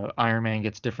 Like Iron Man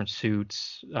gets different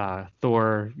suits.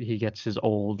 Thor, he gets his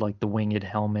old like the winged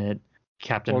helmet.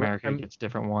 Captain America gets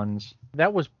different ones.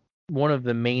 That was one of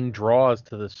the main draws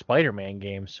to the Spider-Man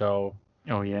game, so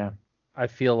I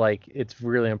feel like it's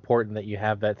really important that you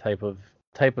have that type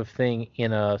of thing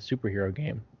in a superhero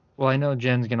game. Well, I know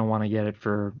Jen's gonna want to get it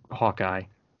for Hawkeye,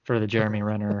 for the Jeremy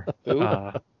Renner.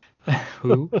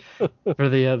 Who? For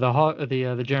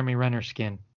the Jeremy Renner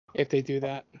skin. If they do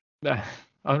that.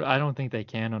 I don't think they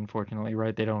can, unfortunately,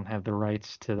 right? They don't have the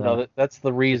rights to the. No, that's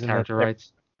the reason. Character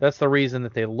rights. That's the reason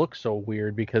that they look so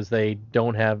weird because they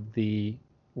don't have the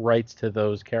rights to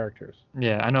those characters.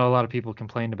 Yeah, I know a lot of people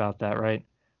complained about that, right?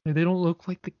 They don't look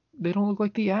like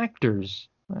the actors.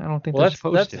 I don't think they're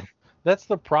supposed to. That's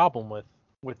the problem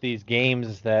with these games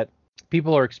is that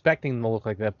people are expecting them to look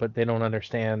like that, but they don't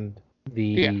understand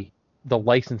the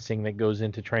licensing that goes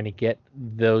into trying to get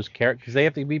those characters because they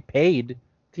have to be paid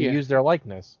to use their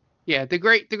likeness. Yeah, the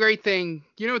great thing,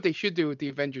 you know what they should do with the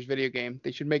Avengers video game?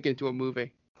 They should make it into a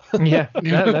movie. Yeah,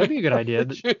 that'd be a good idea.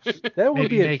 That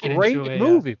would be a great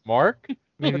movie, Mark.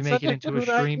 Maybe make it into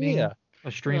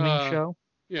a streaming show.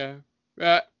 Yeah.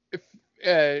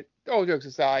 All jokes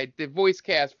aside, the voice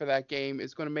cast for that game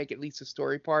is going to make at least the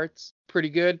story parts pretty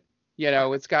good. You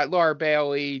know, it's got Laura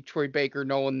Bailey, Troy Baker,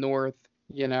 Nolan North,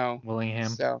 you know. Willingham.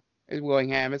 So, it's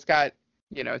Willingham. It's got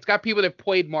people that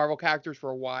played Marvel characters for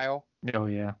a while. Oh,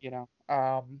 yeah. You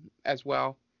know, as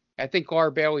well. I think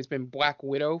Laura Bailey's been Black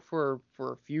Widow for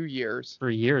a few years.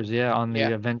 For years, yeah, on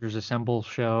the Avengers Assemble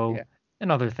show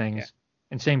and other things. Yeah.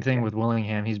 And same thing with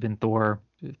Willingham. He's been Thor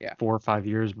 4 or 5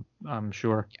 years, I'm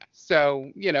sure. Yeah. So,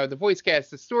 you know, the voice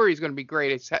cast, the story is going to be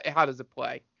great. It's how does it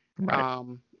play? Right.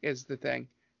 Is the thing.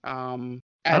 And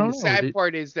the sad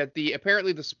part is that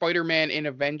apparently the Spider-Man in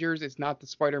Avengers is not the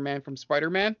Spider-Man from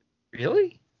Spider-Man.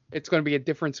 Really? It's going to be a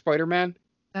different Spider-Man.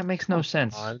 That makes no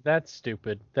sense. That's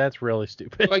stupid. That's really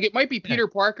stupid. Like, it might be Peter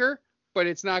Parker, but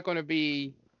it's not going to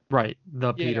be... Right,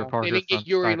 the Peter Parker. They didn't get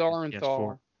Yuri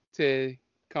Lowenthal to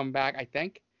come back, I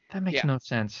think. That makes no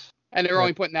sense. And they're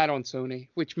only putting that on Sony,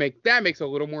 which makes a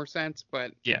little more sense,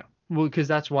 but... Yeah, well, because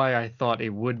that's why I thought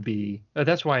it would be...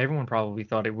 That's why everyone probably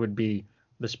thought it would be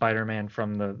the Spider-Man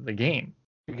from the game.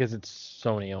 Because it's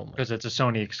Sony only. Because it's a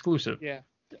Sony exclusive. Yeah.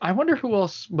 I wonder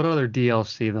what other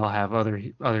DLC they'll have, other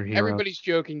heroes. Everybody's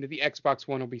joking that the Xbox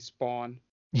One will be Spawn.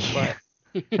 Yeah.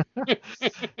 But...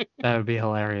 that would be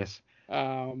hilarious.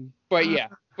 But yeah.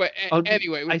 But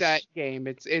anyway, with that game,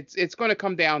 it's going to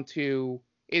come down to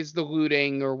is the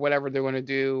looting or whatever they're going to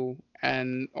do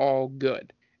and all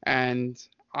good. And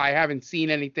I haven't seen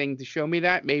anything to show me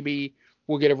that. Maybe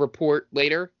we'll get a report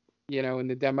later, you know, in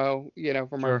the demo, you know,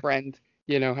 from our friend,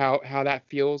 you know, how that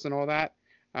feels and all that.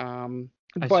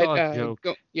 I saw a joke.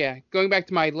 Going back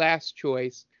to my last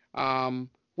choice,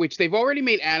 which they've already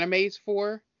made animes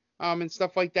for, and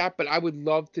stuff like that. But I would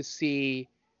love to see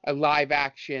a live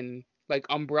action like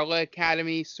Umbrella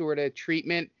Academy sort of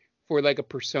treatment for like a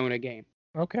Persona game.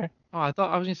 Okay. Oh, I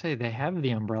thought I was gonna say they have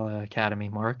the Umbrella Academy,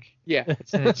 Mark. Yeah.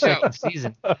 It's in its second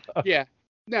season. Yeah.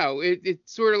 No,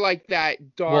 it's sort of like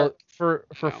that dark. Well,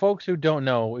 for No. folks who don't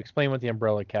know, explain what the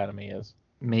Umbrella Academy is.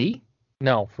 Me?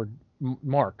 No, for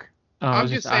Mark. Oh, I'm I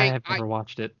was just I saying, have never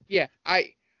watched it. Yeah,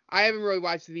 I haven't really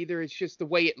watched it either. It's just the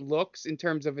way it looks in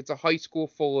terms of it's a high school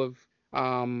full of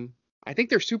I think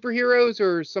they're superheroes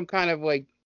or some kind of like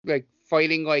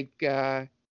fighting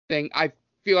thing. I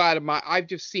feel I've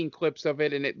just seen clips of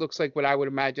it and it looks like what I would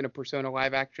imagine a Persona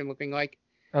live action looking like.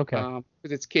 Okay.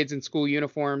 Because it's kids in school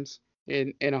uniforms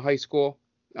in a high school,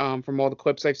 from all the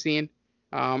clips I've seen.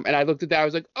 And I looked at that, I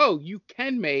was like, oh, you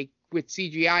can make with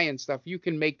CGI and stuff, you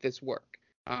can make this work.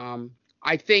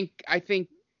 I think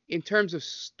in terms of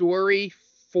story,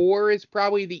 4 is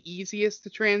probably the easiest to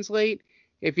translate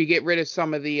if you get rid of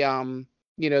some of the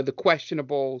the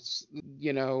questionables,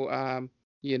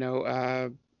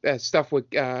 stuff with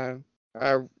Ryuji,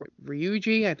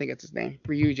 I think it's his name,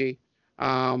 Ryuji,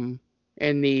 and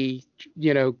the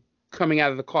coming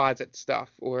out of the closet stuff,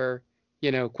 or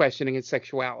questioning his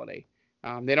sexuality.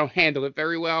 They don't handle it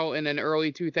very well in an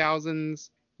early 2000s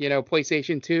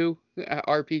PlayStation 2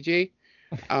 RPG,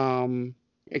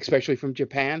 especially from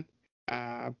Japan.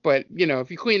 But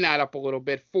if you clean that up a little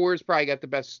bit, 4's probably got the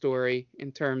best story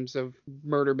in terms of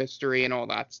murder mystery and all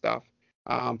that stuff.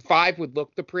 5 would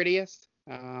look the prettiest,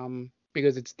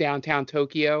 because it's downtown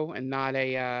Tokyo and not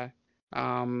a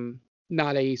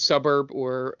suburb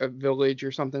or a village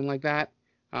or something like that.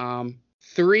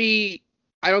 3,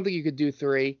 I don't think you could do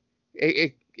 3,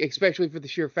 especially for the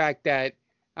sheer fact that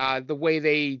the way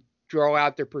they draw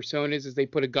out their personas is they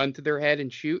put a gun to their head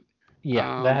and shoot.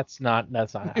 Yeah, that's not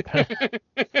happening.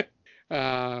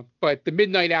 But the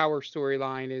Midnight Hour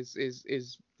storyline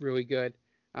is really good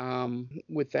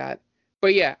with that.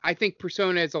 But yeah, I think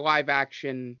Persona is a live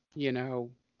action,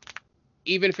 even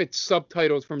if it's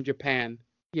subtitles from Japan,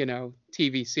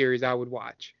 TV series I would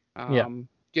watch.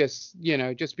 Just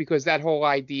because that whole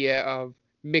idea of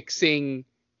mixing,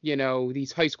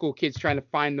 these high school kids trying to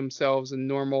find themselves in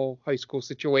normal high school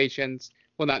situations.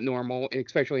 Well, not normal,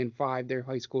 especially in 5, their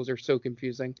high schools are so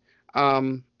confusing.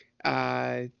 And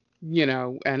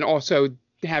also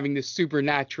having this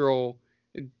supernatural,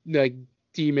 like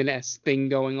demon-esque thing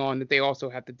going on that they also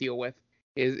have to deal with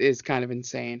is kind of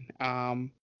insane.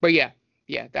 But yeah,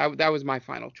 that was my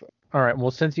final choice. All right.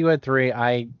 Well, since you had 3,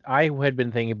 I had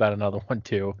been thinking about another one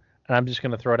too, and I'm just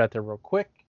gonna throw it out there real quick.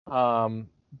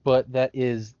 But that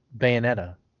is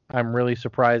Bayonetta. I'm really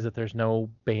surprised that there's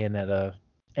no Bayonetta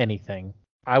anything.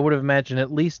 I would have imagined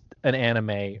at least an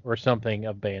anime or something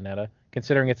of Bayonetta,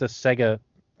 considering it's a Sega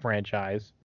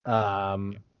franchise.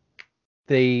 I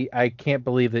can't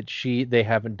believe that they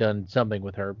haven't done something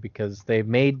with her, because they've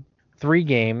made 3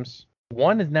 games.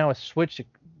 One is now a Switch.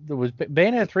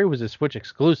 Bayonetta 3 was a Switch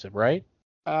exclusive, right?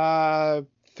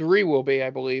 3 will be,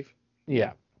 I believe.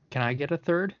 Yeah. Can I get a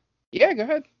third? Yeah, go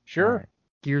ahead. Sure. Right.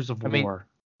 Gears of War.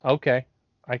 Okay,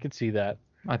 I could see that.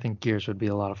 I think Gears would be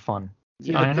a lot of fun.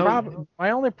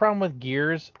 My only problem with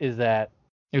Gears is that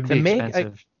it would be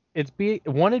expensive.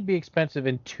 It'd be expensive,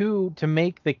 and 2, to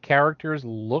make the characters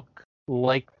look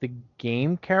like the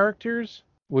game characters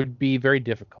would be very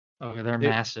difficult. Oh, they're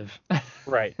massive.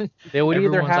 Right. They would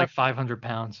Everyone's either have like 500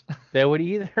 pounds. They would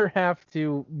either have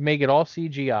to make it all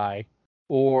CGI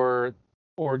or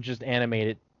just animate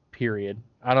it. Period.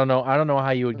 I don't know how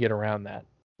you would get around that.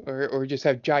 Or just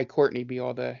have Jai Courtney be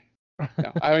all the.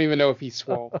 No, I don't even know if he's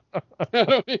swole.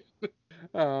 But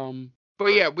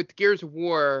yeah, with Gears of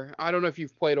War, I don't know if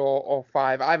you've played all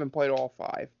 5. I haven't played all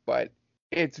 5, but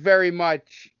it's very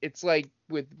much, it's like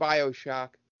with BioShock.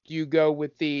 Do you go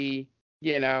with the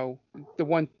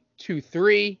 1, 2,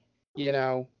 3,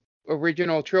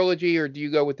 original trilogy, or do you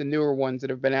go with the newer ones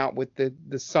that have been out with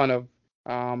the son of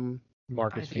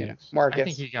Marcus Phoenix? I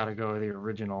think you got to go with the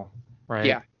original, right?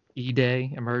 Yeah.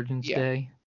 E-Day, Emergence Day,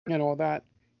 and all that.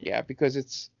 Yeah, because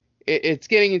it's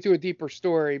getting into a deeper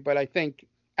story, but I think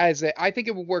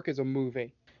it would work as a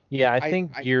movie. Yeah, I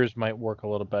think Gears might work a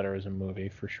little better as a movie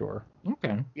for sure.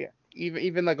 Okay. Yeah,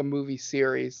 even like a movie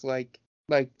series, like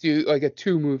do like a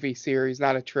 2 movie series,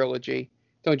 not a trilogy.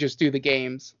 Don't just do the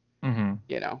games. Mm-hmm.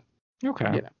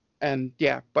 Okay. And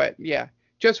but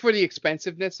just for the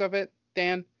expensiveness of it,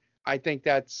 Dan, I think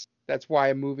that's why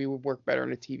a movie would work better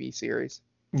in a TV series.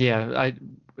 Yeah,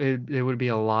 it would be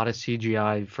a lot of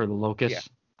CGI for the locusts.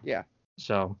 Yeah.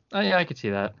 So I could see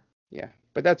that. Yeah,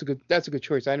 but that's a good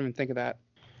choice. I didn't even think of that.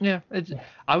 Yeah,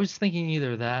 I was thinking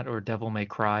either that or Devil May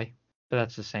Cry. But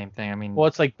that's the same thing. I mean, Well,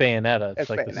 it's like Bayonetta. It's That's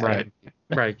like the Bayonetta. same.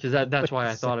 right, because that's why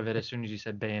I It's thought of it as soon as you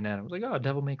said Bayonetta. I was like, oh,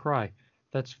 Devil May Cry.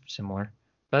 That's similar.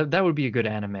 That would be a good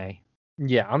anime.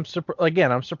 Yeah, I'm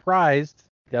surprised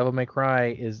Devil May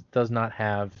Cry does not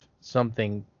have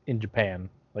something in Japan.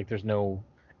 Like there's no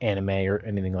anime or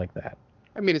anything like that.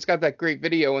 I mean, it's got that great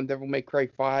video in Devil May Cry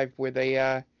 5 where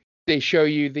they show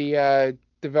you the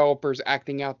developers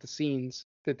acting out the scenes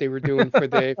that they were doing for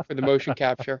the motion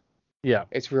capture. Yeah.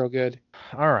 It's real good.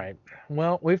 All right.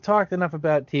 Well, we've talked enough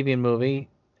about TV and movie,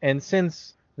 and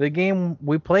since the game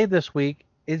we played this week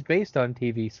is based on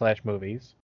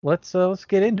TV/movies, let's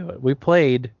get into it. We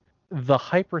played the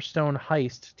Hyperstone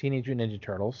Heist Teenage Mutant Ninja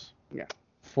Turtles. Yeah.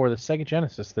 For the Sega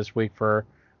Genesis this week for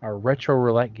our retro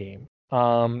roulette game.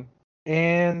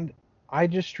 And I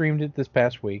just streamed it this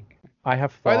past week. I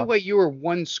have thought. By the way, you were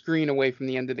one screen away from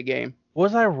the end of the game.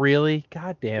 Was I really?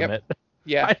 God damn it.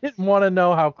 Yeah. I didn't want to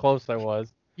know how close I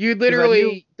was. You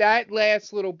literally, that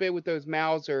last little bit with those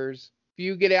Mousers, if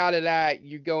you get out of that,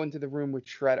 you go into the room with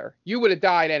Shredder. You would have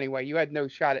died anyway. You had no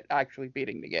shot at actually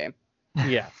beating the game.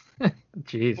 Yeah.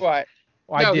 Jeez. But,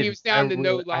 Well, no, he was down to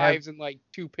no lives and like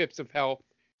 2 pips of health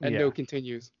and no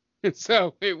continues.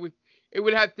 So it would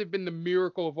have to have been the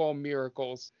miracle of all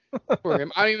miracles for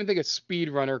him. I don't even think a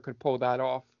speedrunner could pull that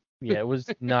off. Yeah, it was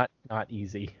not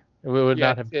easy. It would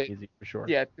not have been easy for sure.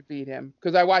 Yeah, to beat him.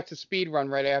 Because I watched a speed run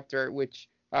right after it, which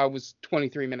was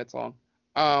 23 minutes long.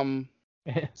 And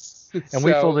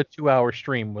we filled a 2-hour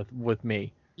stream with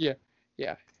me. Yeah.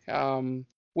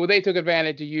 Well, they took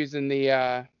advantage of using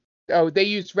the. They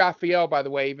used Raphael, by the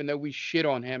way, even though we shit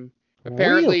on him.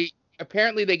 Apparently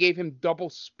they gave him double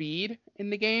speed in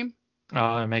the game.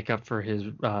 Make up for his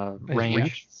range.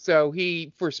 Yeah. So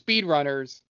for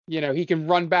speedrunners, he can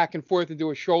run back and forth and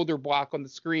do a shoulder block on the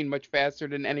screen much faster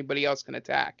than anybody else can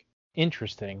attack.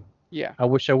 Interesting. Yeah. I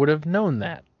wish I would have known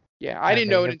that. Yeah, I didn't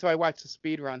know it until I watched the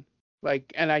speed run.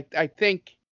 And I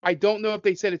think, I don't know if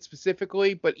they said it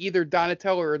specifically, but either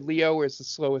Donatello or Leo is the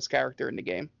slowest character in the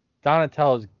game.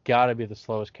 Donatello's got to be the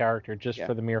slowest character just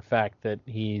for the mere fact that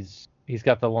he's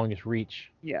got the longest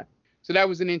reach. Yeah. So that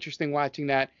was an interesting watching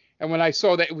that. And when I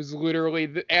saw that it was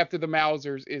literally after the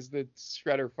Mousers is the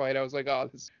Shredder fight, I was like, oh,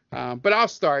 this. But I'll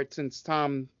start since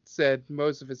Tom said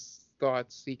most of his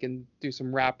thoughts. He can do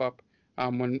some wrap up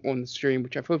on the stream,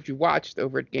 which I hope you watched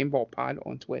over at Game Vault Pod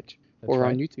on Twitch or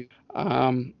on YouTube.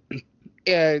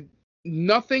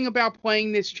 Nothing about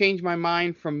playing this changed my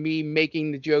mind from me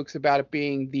making the jokes about it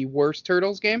being the worst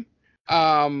Turtles game.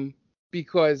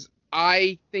 Because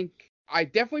I think I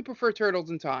definitely prefer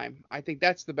Turtles in Time. I think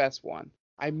that's the best one.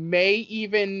 I may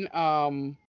even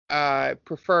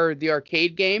prefer the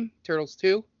arcade game, Turtles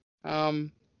 2,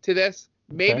 to this.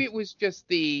 Maybe it was just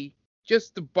the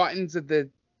buttons of the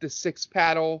 6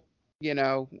 paddle,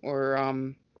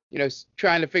 or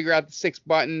trying to figure out the 6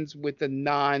 buttons with the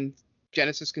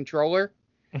non-Genesis controller.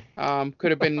 Could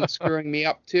have been screwing me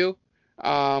up too.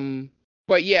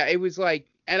 But yeah, it was like,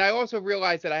 and I also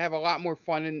realized that I have a lot more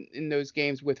fun in those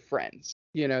games with friends,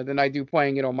 than I do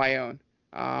playing it on my own.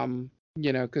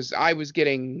 Because I was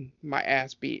getting my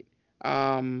ass beat.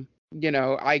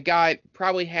 I got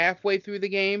probably halfway through the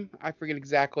game. I forget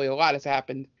exactly. A lot has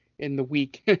happened in the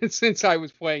week since I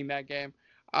was playing that game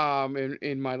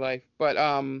in my life. But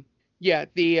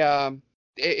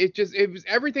it was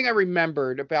everything I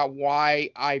remembered about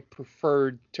why I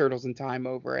preferred Turtles in Time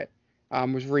over it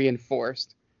was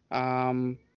reinforced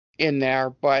in there.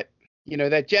 But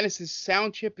that Genesis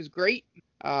sound chip is great.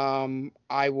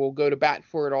 I will go to bat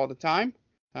for it all the time.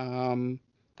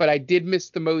 But I did miss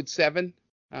the Mode 7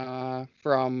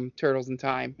 from Turtles in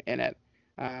Time in it.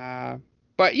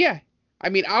 But yeah, I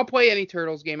mean, I'll play any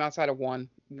Turtles game outside of 1.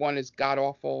 1 is god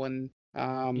awful, and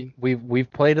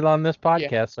we've played it on this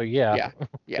podcast, so yeah.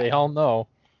 They all know.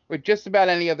 With just about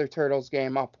any other Turtles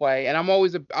game, I'll play, and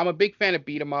I'm a big fan of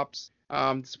beat 'em ups,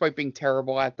 despite being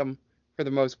terrible at them for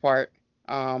the most part.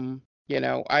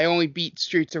 I only beat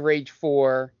Streets of Rage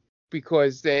 4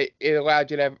 because it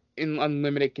allowed you to have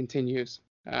unlimited continues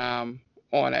on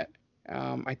it.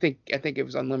 I think it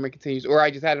was unlimited continues, or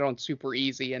I just had it on super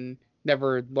easy and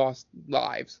never lost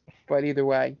lives. But either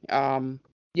way,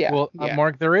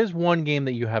 Mark, there is one game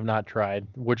that you have not tried,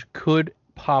 which could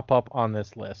pop up on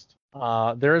this list.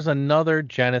 There is another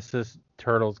Genesis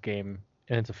Turtles game,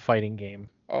 and it's a fighting game.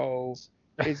 Oh,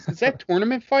 is that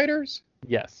Tournament Fighters?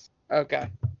 Yes. Okay.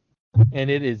 And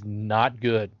it is not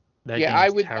good.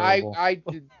 I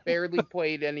barely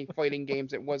played any fighting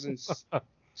games that wasn't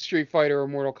Street Fighter or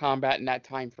Mortal Kombat in that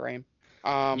time frame.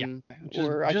 I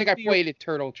think I played at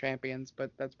Turtle Champions,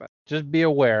 but that's about it. Just be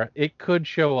aware, it could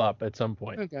show up at some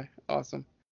point. Okay, awesome.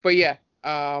 But yeah,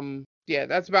 yeah,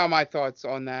 that's about my thoughts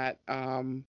on that.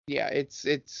 Yeah, it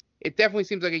definitely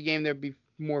seems like a game that'd be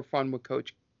more fun with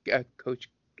coach. I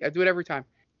do it every time.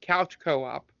 Couch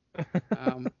co-op,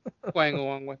 um, playing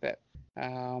along with it.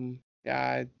 Um,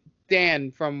 uh,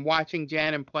 Dan, from watching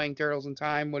Jan and playing Turtles in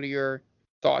Time, what are your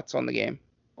thoughts on the game?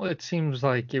 Well, it seems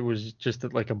like it was just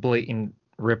like a blatant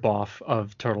ripoff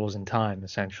of Turtles in Time,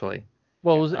 essentially.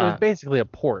 Well, it was basically a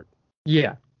port,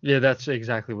 Yeah, yeah, that's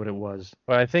exactly what it was.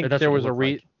 but I think That's there what was it looked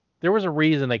like. there was a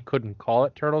reason they couldn't call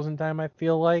it Turtles in Time. I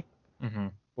feel like, Hmm.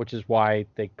 which is why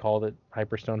they called it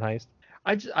Hyperstone Heist.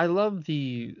 I love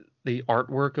the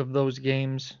artwork of those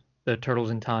games, the Turtles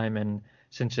in Time, and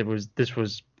since this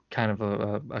was kind of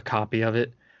a copy of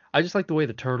it, I just like the way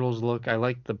the turtles look. I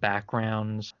like the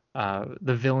backgrounds.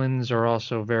 The villains are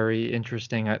also very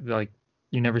interesting. Like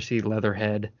you never see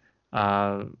Leatherhead.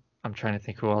 Uh, I'm trying to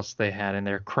think who else they had in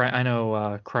there. I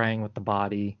know Krang with the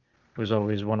body was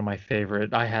always one of my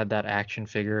favorite. I had that action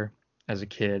figure as a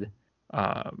kid.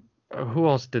 Um, who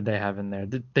else did they have in there?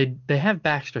 They have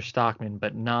Baxter Stockman,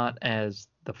 but not as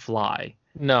the Fly.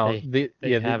 No, They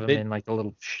have him in like a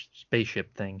little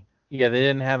spaceship thing. yeah, they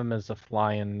didn't have him as the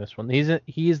Fly in this one.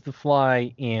 He's the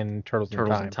Fly in Turtles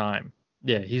Turtles in in Time. Time.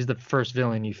 Yeah, he's the first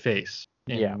villain you face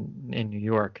Yeah. in New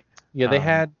York. Yeah, they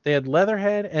had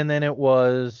Leatherhead, and then it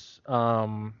was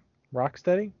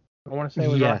Rocksteady. I want to say it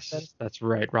was Yes, Rocksteady. that's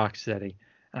right, Rocksteady.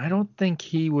 And I don't think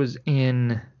he was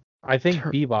in I think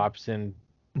Bebop's in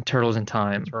Turtles in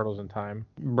Time. Turtles in Time.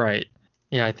 Right.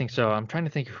 Yeah, I think so. I'm trying to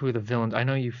think who the villains. I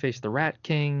know you faced the Rat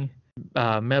King,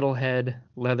 Metalhead,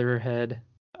 Leatherhead,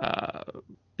 uh,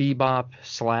 Bebop,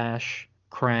 Slash,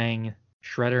 Krang,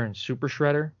 Shredder, and Super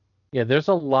Shredder. Yeah, there's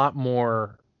a lot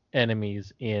more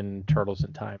enemies in Turtles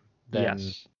in Time than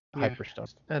Yes.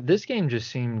 Hyperstone. This game just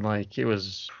seemed like it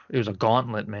was a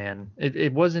gauntlet, man.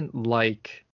 It wasn't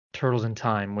like Turtles in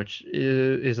Time, which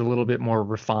is a little bit more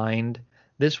refined.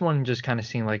 This one just kind of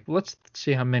seemed like, let's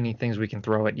see how many things we can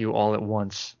throw at you all at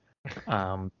once.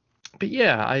 But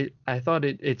yeah, I thought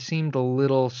it seemed a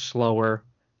little slower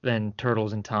than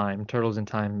Turtles in Time. Turtles in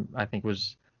Time, I think,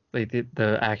 was like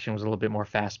the action was a little bit more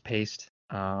fast paced.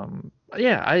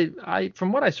 Yeah, I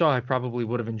from what I saw, I probably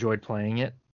would have enjoyed playing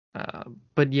it.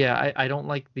 But yeah, I don't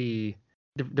like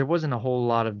there wasn't a whole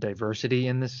lot of diversity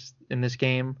in this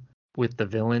game with the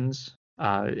villains.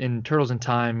 In Turtles in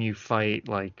Time, you fight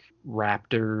like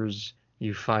raptors.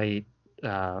 You fight.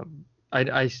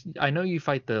 I know you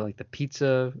fight the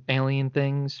pizza alien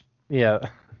things. Yeah,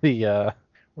 the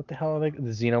what the hell are they? The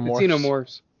Xenomorphs. The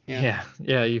Xenomorphs.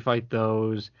 Yeah, you fight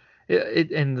those.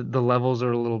 And the levels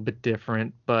are a little bit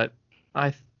different, but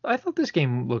I thought this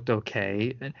game looked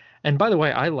okay. And by the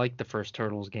way, I like the first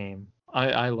Turtles game.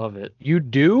 I love it. You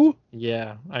do?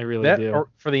 Yeah, I really do. Or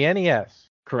for the NES.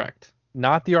 Correct.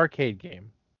 Not the arcade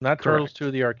game. Not Turtles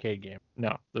 2, the arcade game.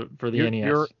 No, for the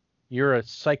NES. You're a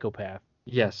psychopath.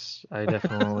 Yes, I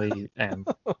definitely am.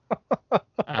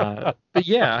 But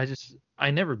yeah,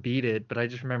 I never beat it, but I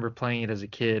just remember playing it as a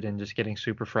kid and just getting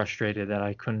super frustrated that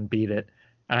I couldn't beat it.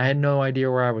 And I had no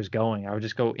idea where I was going. I would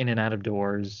just go in and out of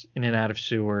doors, in and out of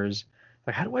sewers.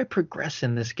 Like, how do I progress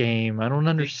in this game? I don't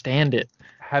understand it.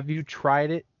 Have you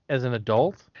tried it as an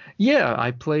adult? Yeah,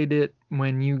 I played it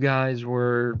when you guys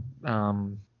were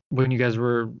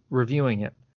reviewing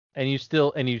it. And you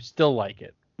still like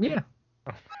it. Yeah.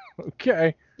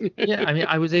 Okay. Yeah, I mean,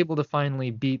 I was able to finally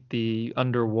beat the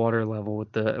underwater level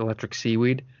with the electric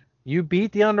seaweed. You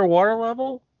beat the underwater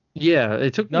level? Yeah,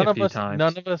 it took me a few times.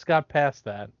 None of us got past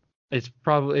that. It's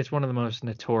one of the most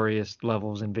notorious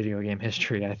levels in video game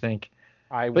history, I think.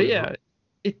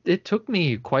 It took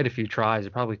me quite a few tries.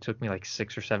 It probably took me like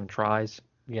 6 or 7 tries.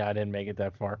 Yeah, I didn't make it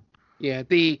that far. Yeah,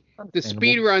 the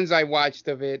speed runs I watched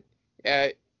of it,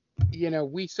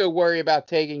 we so worry about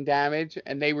taking damage,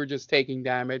 and they were just taking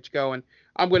damage, going,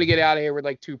 I'm going to get out of here with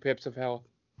like 2 pips of health.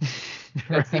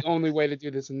 That's the only way to do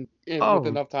this with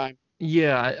enough time.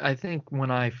 Yeah, I think when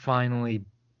I finally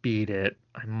beat it,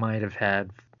 I might have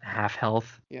had half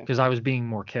health because I was being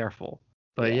more careful.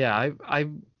 But yeah,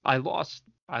 I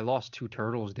lost 2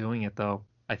 turtles doing it though,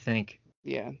 I think.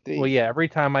 Yeah. Every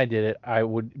time I did it, I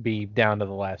would be down to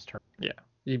the last turn.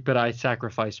 Yeah, but I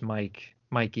sacrificed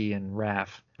Mikey and Raph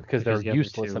because they're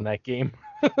useless in that game.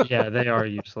 Yeah, they are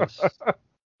useless.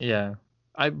 Yeah,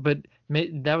 but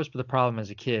that was the problem as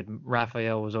a kid.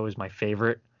 Raphael was always my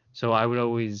favorite, so I would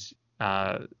always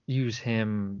use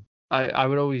him. I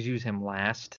would always use him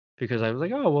last because I was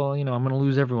like, oh well, I'm gonna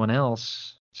lose everyone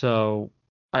else, so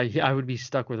I would be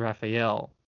stuck with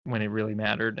Raphael when it really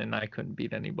mattered, and I couldn't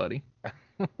beat anybody.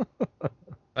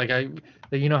 Like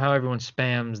how everyone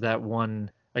spams that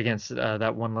one against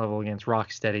that one level against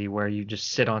Rocksteady where you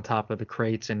just sit on top of the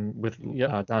crates and with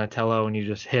Yep. Donatello and you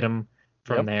just hit him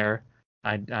from Yep. there.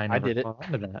 I never did it. caught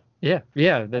on to that.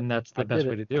 Yeah. Then that's I the best did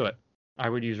way it. to do it. I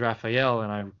would use Raphael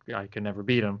and I could never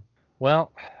beat him.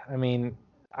 Well, I mean,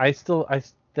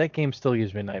 that game still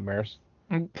gives me nightmares.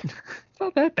 It's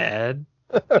not that bad.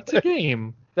 It's a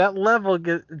game. That level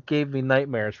gave me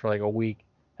nightmares for like a week,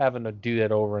 having to do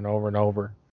that over and over and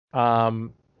over.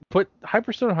 But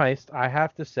Hyperstone Heist, I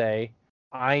have to say,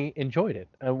 I enjoyed it.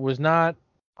 It was not.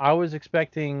 I was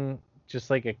expecting just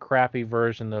like a crappy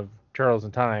version of Turtles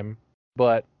in Time,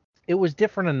 but it was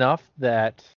different enough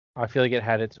that I feel like it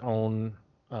had its own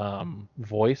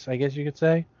voice, I guess you could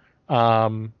say.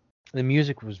 The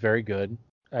music was very good.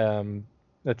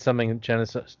 That's something that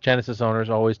Genesis owners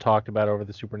always talked about over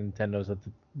the Super Nintendos, that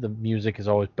the music is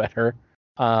always better.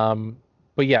 But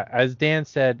yeah, as Dan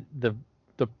said, the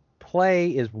play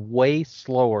is way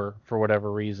slower for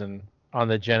whatever reason on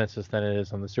the Genesis than it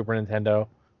is on the Super Nintendo.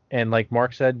 And like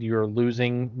Mark said, you're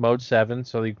losing mode 7,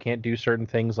 so you can't do certain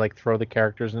things like throw the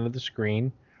characters into the screen,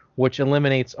 which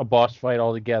eliminates a boss fight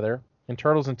altogether. In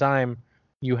Turtles in Time,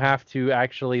 you have to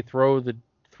actually throw the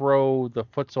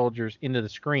foot soldiers into the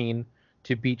screen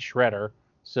to beat Shredder,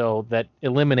 so that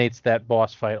eliminates that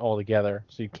boss fight altogether.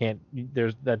 So you can't,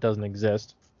 that doesn't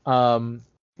exist.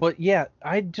 But yeah,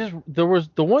 there was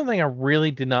the one thing I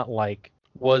really did not like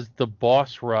was the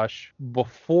boss rush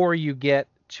before you get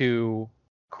to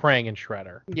Krang and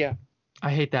Shredder. Yeah. I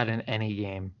hate that in any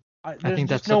game. I There's think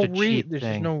that's just no such a cheap there's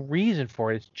just thing. no reason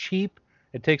for it. It's cheap.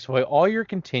 It takes away all your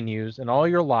continues and all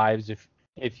your lives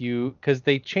if you, because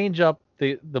they change up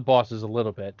the bosses a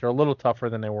little bit. They're a little tougher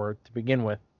than they were to begin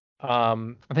with. I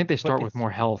think they But start with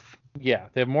more health. yeah,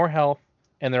 they have more health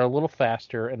and they're a little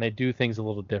faster and they do things a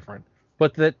little different.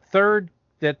 But that third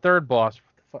boss,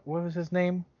 what was his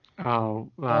name? Oh,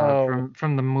 Oh,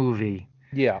 from the movie.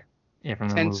 yeah, Yeah, from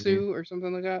the movie. Tensu or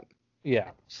something like that.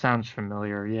 yeah. Sounds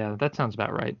familiar. Yeah, that sounds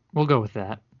about right. We'll go with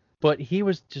that. But he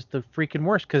was just the freaking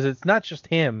worst because it's not just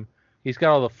him. He's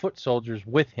got all the foot soldiers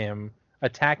with him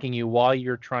attacking you while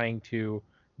you're trying to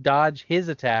dodge his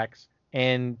attacks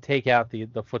and take out the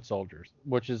foot soldiers,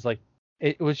 which is like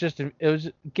it was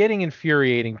getting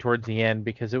infuriating towards the end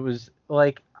because it was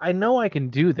like, I know I can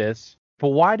do this, but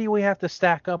why do we have to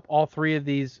stack up all three of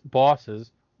these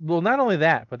bosses? Well, not only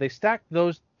that, but they stacked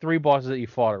those three bosses that you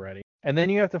fought already, and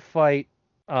then you have to fight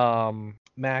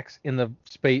Max in the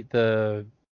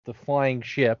flying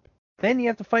ship. Then you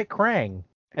have to fight Krang,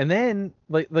 and then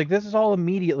like this is all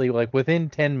immediately like within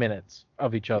 10 minutes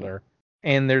of each other,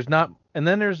 and there's not, and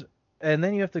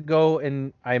then you have to go,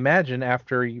 and I imagine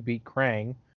after you beat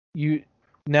Krang,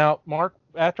 now Mark,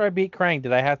 after I beat Krang,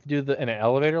 did I have to do in an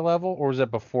elevator level, or was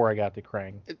that before I got to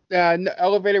Krang? No,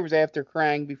 Elevator was after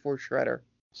Krang before Shredder.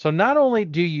 So not only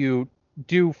do you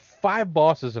do 5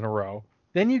 bosses in a row,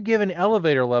 then you give an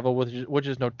elevator level, which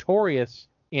is notorious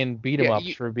in beat 'em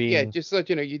ups for being. Yeah, just to let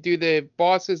you know, you do the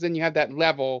bosses, then you have that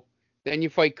level, then you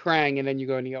fight Krang, and then you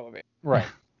go in the elevator. Right.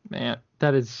 Man,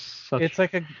 that is such. It's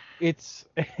like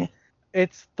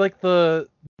it's like the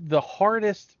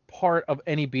hardest part of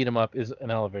any beat 'em up is an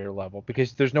elevator level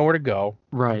because there's nowhere to go.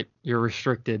 Right, you're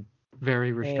restricted,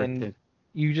 very restricted. And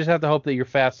you just have to hope that you're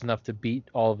fast enough to beat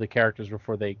all of the characters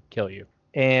before they kill you.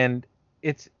 And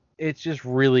it's just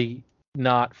really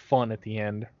not fun at the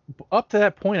end. Up to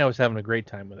that point, I was having a great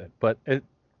time with it, but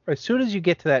as soon as you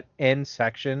get to that end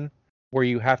section where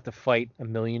you have to fight a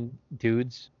million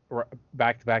dudes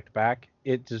back to back to back,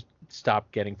 it just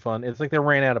stopped getting fun. It's like they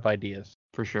ran out of ideas.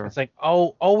 For sure. It's like,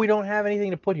 oh, we don't have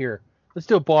anything to put here. Let's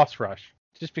do a boss rush.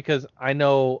 Just because I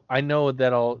know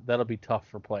that'll be tough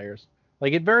for players.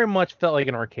 Like, it very much felt like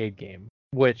an arcade game,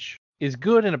 which is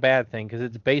good and a bad thing because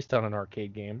it's based on an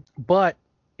arcade game. But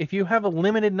if you have a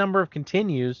limited number of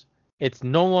continues, it's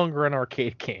no longer an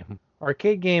arcade game.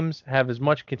 Arcade games have as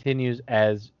much continues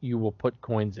as you will put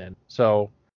coins in.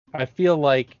 So I feel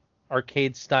like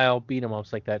arcade style beat 'em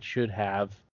ups like that should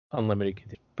have unlimited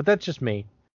continues. But that's just me.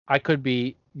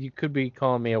 You could be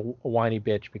calling me a whiny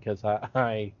bitch because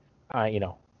I'm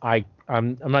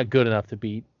not good enough to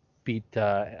beat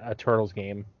a Turtles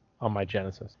game on my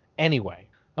Genesis. Anyway,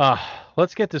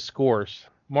 let's get to scores.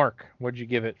 Mark, what'd you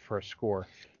give it for a score?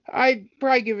 I'd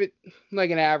probably give it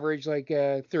like an average, like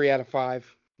a 3 out of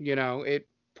 5. It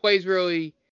plays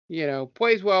really,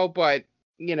 plays well, but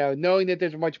knowing that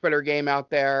there's a much better game out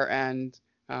there, and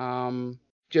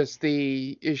just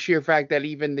the sheer fact that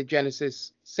even the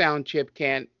Genesis sound chip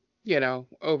can't,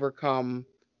 overcome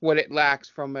what it lacks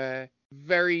from a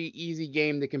very easy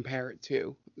game to compare it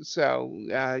to. So,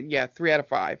 3 out of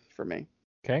 5 for me.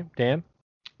 Okay, Dan?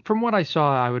 from what I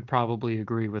saw, I would probably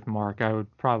agree with Mark. I would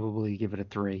probably give it a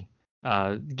 3.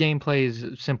 Gameplay is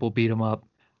simple beat 'em up.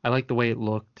 I like the way it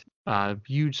looked.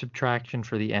 Huge subtraction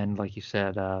for the end, like you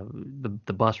said.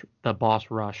 The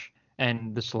boss rush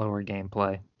and the slower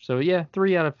gameplay. So yeah,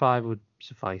 3 out of 5 would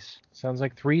suffice. Sounds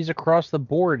like 3s across the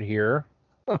board here.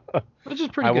 Which is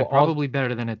pretty good. Probably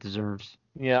better than it deserves.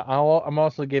 Yeah, I'm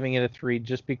also giving it a 3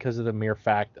 just because of the mere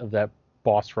fact of that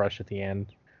boss rush at the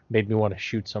end. Made me want to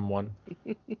shoot someone.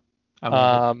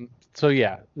 So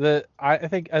yeah, I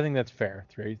think that's fair.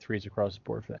 3s across the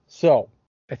board for that. So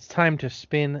it's time to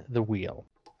spin the wheel.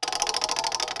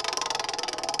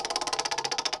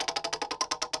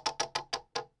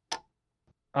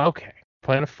 Okay,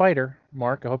 playing a fighter.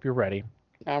 Mark, I hope you're ready.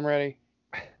 I'm ready.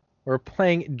 We're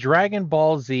playing Dragon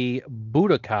Ball Z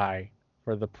Budokai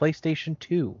for the PlayStation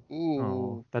 2. Ooh.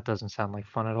 Oh, that doesn't sound like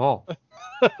fun at all.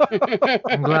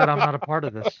 I'm glad I'm not a part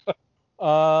of this.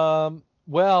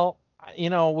 Well,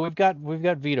 we've got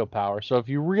veto power. So if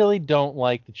you really don't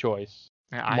like the choice,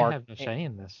 I Mark, have no say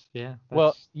in this. Yeah.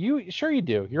 Well, you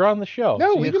do. You're on the show.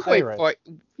 No, so we can play fight.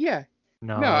 Yeah.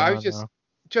 No, I was just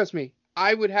trust me.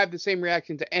 I would have the same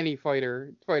reaction to any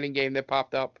fighting game that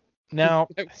popped up. Now,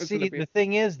 see, the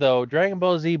thing is, though, Dragon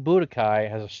Ball Z Budokai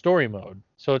has a story mode.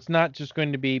 So it's not just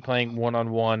going to be playing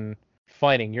one-on-one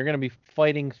fighting. You're going to be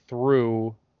fighting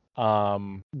through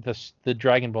the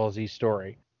Dragon Ball Z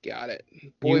story. Got it.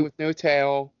 Boy with no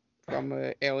tail from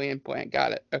an alien planet.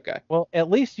 Got it. Okay. Well, at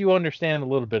least you understand a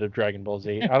little bit of Dragon Ball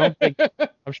Z. I don't think...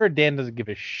 I'm sure Dan doesn't give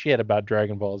a shit about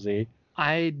Dragon Ball Z.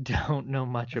 I don't know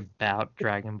much about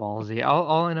Dragon Ball Z.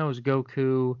 All I know is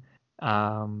Goku...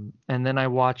 and then I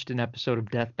watched an episode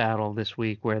of Death Battle this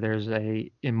week where there's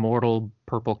a immortal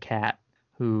purple cat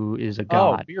who is a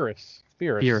god. Oh, Beerus.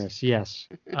 Beerus, yes.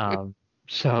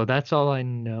 So that's all I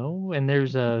know. And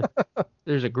there's a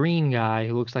green guy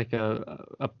who looks like a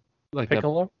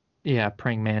Piccolo?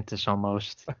 Praying mantis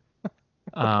almost.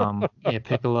 Yeah,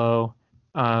 Piccolo.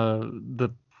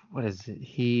 What is it?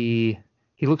 He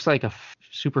looks like a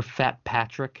super fat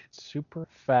Patrick. Super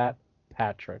fat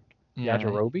Patrick.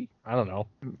 Yajirobe? I don't know.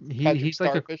 He's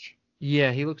Starfish.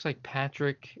 He looks like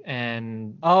Patrick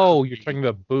and... Oh, you're talking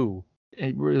about Boo.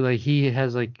 He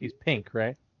has He's pink,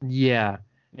 right? Yeah.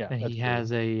 Yeah. And he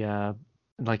has a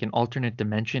an alternate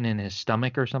dimension in his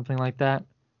stomach or something like that.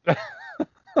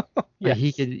 Yes.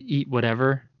 He could eat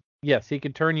whatever. Yes, he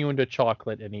could turn you into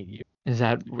chocolate and eat you. Is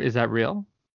that real?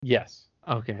 Yes.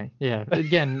 Okay. Yeah.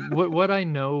 Again, what I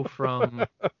know from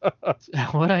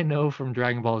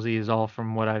Dragon Ball Z is all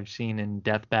from what I've seen in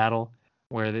Death Battle,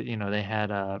 where they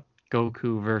had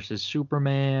Goku versus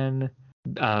Superman.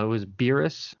 It was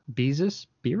Beerus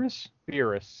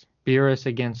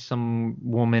against some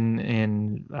woman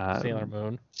in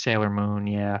Sailor Moon,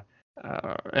 yeah.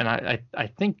 And I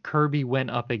think Kirby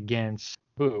went up against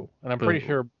Boo, and I'm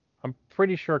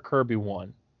pretty sure Kirby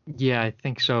won. Yeah, I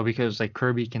think so, because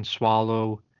Kirby can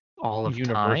swallow all of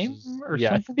universes. Time or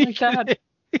something like that.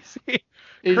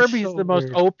 Kirby's the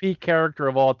most OP character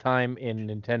of all time in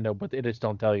Nintendo, but they just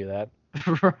don't tell you that.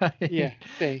 Right.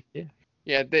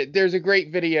 Yeah. There's a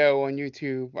great video on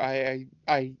YouTube. I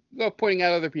love pointing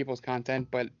out other people's content,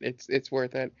 but it's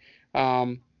worth it.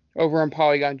 Over on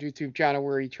Polygon YouTube channel,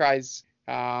 where he tries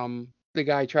the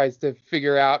guy tries to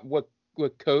figure out what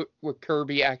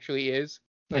Kirby actually is.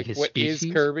 What species?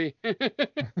 Is Kirby? And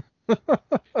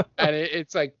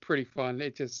it's pretty fun.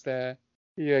 It just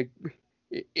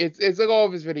it's like all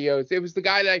of his videos. It was the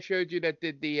guy that I showed you that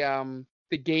did the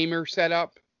gamer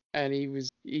setup, and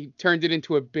he turned it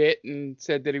into a bit and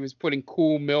said that he was putting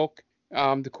cool milk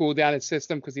to cool down his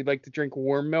system because he'd like to drink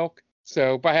warm milk.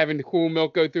 So by having the cool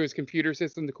milk go through his computer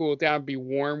system to cool it down, be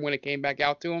warm when it came back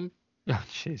out to him. Oh,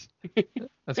 jeez.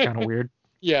 That's kind of weird.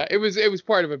 Yeah, it was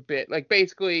part of a bit.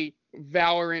 Basically,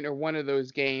 Valorant or one of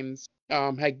those games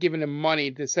had given him money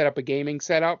to set up a gaming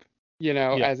setup,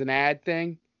 as an ad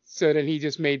thing. So then he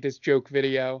just made this joke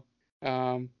video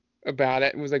about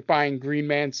it and was buying Green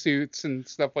Man suits and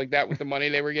stuff like that with the money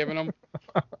they were giving him.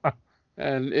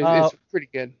 And it's pretty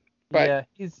good. But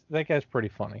yeah, that guy's pretty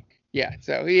funny. Yeah,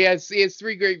 so he has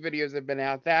 3 great videos that have been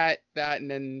out. That and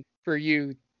then for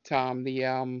you, Tom,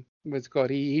 the what's it called?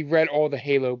 He read all the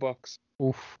Halo books.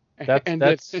 Oof. And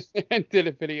did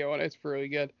a video on it. It's really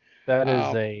good. That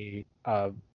is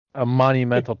a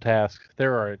monumental task.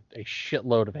 There are a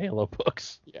shitload of Halo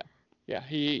books. Yeah.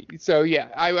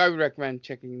 I would recommend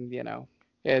checking. No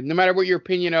matter what your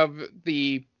opinion of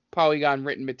the Polygon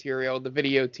written material, the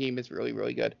video team is really,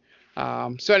 really good.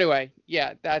 So anyway,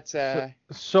 yeah, that's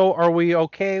So are we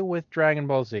okay with Dragon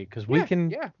Ball Z? Because we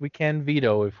can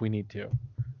veto if we need to.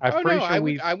 I'm Oh pretty no,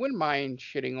 sure I wouldn't mind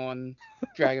shitting on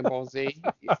Dragon Ball Z.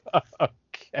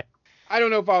 Okay. I don't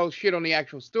know if I'll shit on the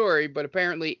actual story, but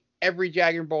apparently every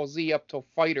Dragon Ball Z up till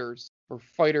Fighters or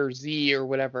Fighter Z or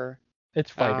whatever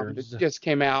It's that fighters. just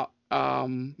came out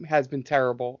has been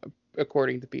terrible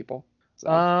according to people.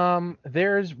 So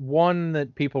There's one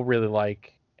that people really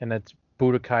like, and that's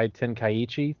Budokai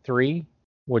Tenkaichi 3,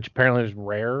 which apparently is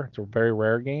rare. It's a very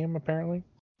rare game, apparently.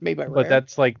 made by But Rare.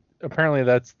 that's like apparently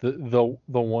that's the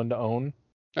one to own.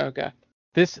 Okay.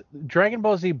 This Dragon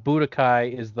Ball Z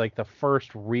Budokai is like the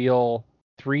first real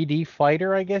 3D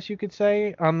fighter, I guess you could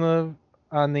say, on the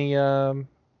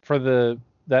for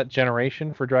that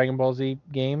generation for Dragon Ball Z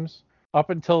games. Up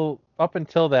until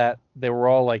that, they were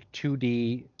all like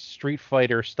 2D Street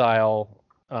Fighter style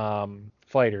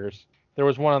fighters. There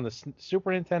was one on the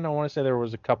Super Nintendo. I want to say there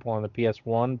was a couple on the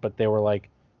PS1, but they were like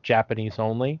Japanese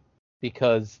only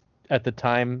because at the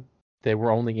time they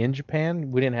were only in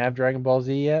Japan. We didn't have Dragon Ball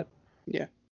Z yet. Yeah.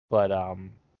 But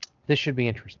this should be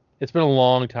interesting. It's been a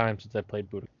long time since I played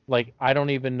Budokai. Like I don't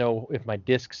even know if my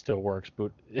disc still works,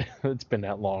 but it's been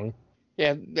that long.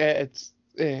 Yeah, it's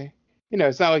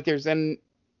it's not like there's any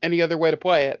other way to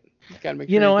play it. You gotta make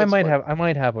sure You know, I your might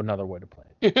disc have another way to play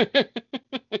it. works.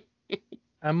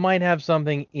 I might have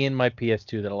something in my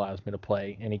PS2 that allows me to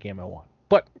play any game I want.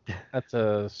 But that's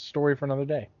a story for another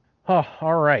day. Oh,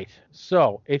 all right.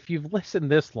 So if you've listened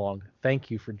this long,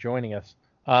 thank you for joining us.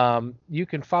 You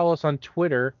can follow us on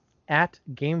Twitter at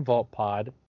GameVaultPod.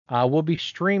 We'll be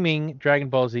streaming Dragon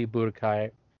Ball Z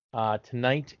Budokai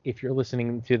tonight. If you're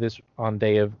listening to this on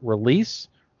day of release,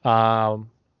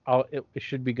 it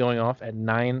should be going off at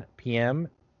 9 p.m.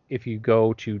 If you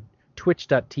go to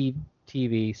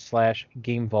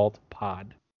twitch.tv/GameVaultPod.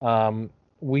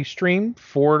 We stream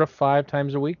 4 to 5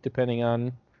 times a week, depending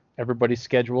on everybody's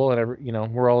schedule,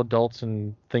 and we're all adults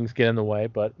and things get in the way,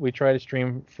 but we try to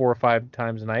stream 4 or 5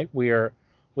 times a night. We have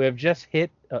just hit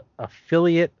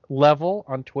affiliate level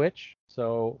on Twitch,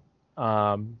 so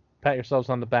pat yourselves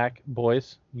on the back,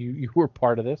 boys. You were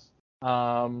part of this.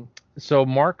 So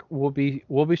Mark will be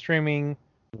streaming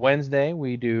Wednesday.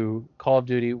 We do Call of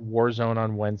Duty Warzone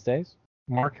on Wednesdays.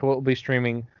 Mark will be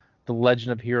streaming The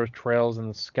Legend of Heroes Trails in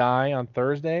the Sky on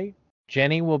Thursday.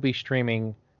 Jenny will be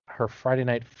streaming her Friday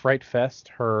Night Fright Fest,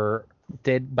 her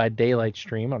Dead by Daylight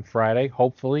stream on Friday.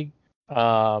 Hopefully,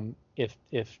 if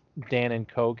Dan and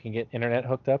Co can get internet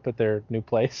hooked up at their new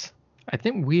place. I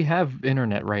think we have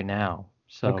internet right now,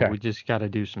 so Okay. we just got to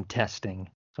do some testing.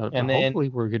 So And then- hopefully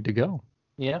we're good to go.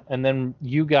 Yeah, and then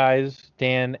you guys,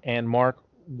 Dan and Mark,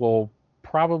 will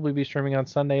probably be streaming on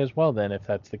Sunday as well. Then, if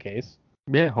that's the case,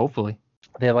 Yeah, hopefully.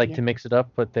 they like Yeah. to mix it up,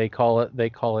 but they call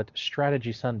it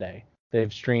Strategy Sunday.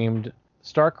 They've streamed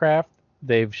StarCraft,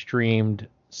 they've streamed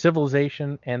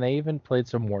Civilization, and they even played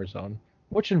some Warzone,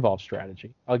 which involves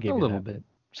strategy. I'll give A you little that. bit.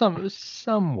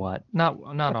 Somewhat. Not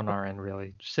on our end,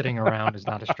 really. Sitting around is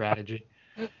not a strategy.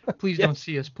 Please Yes. don't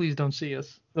see us. Please don't see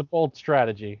us. The bold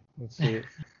strategy. Let's see.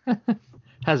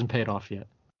 Hasn't paid off yet.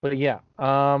 But yeah,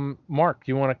 Mark,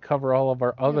 do you want to cover all of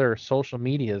our other social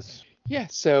medias? Yeah,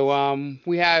 so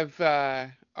we have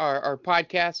our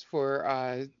podcast for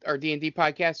our D&D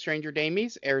podcast, Stranger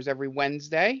Damies, airs every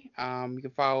Wednesday. You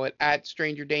can follow it at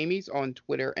Stranger Damies on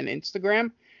Twitter and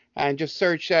Instagram, and just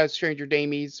search Stranger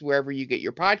Damies wherever you get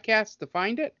your podcasts to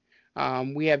find it.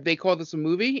 We have They Call This a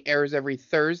Movie, airs every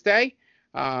Thursday.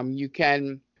 You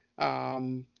can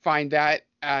find that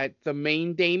at the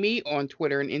main Damie on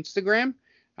Twitter and Instagram.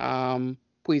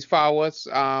 Please follow us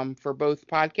for both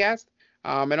podcasts.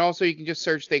 And also you can just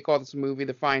search They Call This a Movie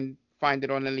to find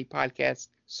it on any podcast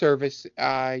service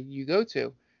you go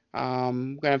to. We're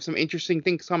going to have some interesting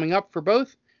things coming up for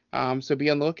both. So be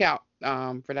on the lookout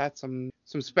for that, some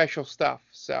special stuff.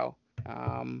 So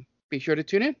be sure to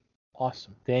tune in.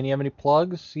 Awesome. Dan, you have any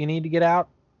plugs you need to get out?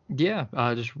 Yeah,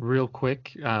 just real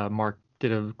quick. Mark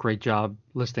did a great job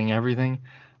listing everything.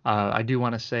 I do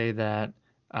want to say that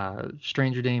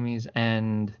Stranger Damies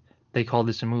and They Call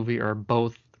This a Movie are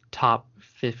both top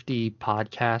 50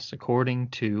 podcasts according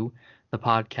to the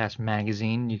Podcast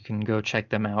Magazine. You can go check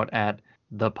them out at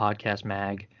the Podcast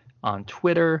Mag on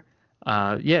Twitter.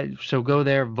 So go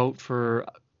there, vote for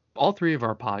all 3 of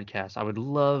our podcasts. I would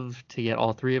love to get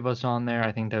all 3 of us on there.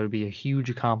 I think that would be a huge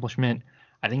accomplishment.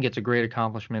 I think it's a great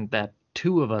accomplishment that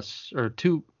 2 of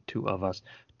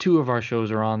our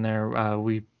shows are on there.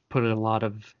 We put a lot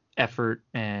of effort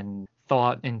and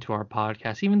thought into our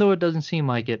podcast, even though it doesn't seem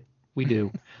like it. We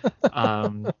do.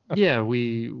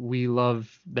 We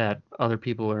love that other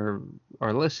people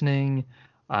are listening.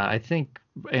 I think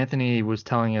Anthony was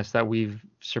telling us that we've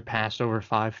surpassed over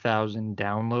 5,000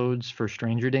 downloads for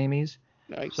Stranger Damies.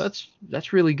 Nice. So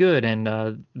that's really good.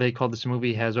 And they called this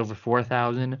movie has over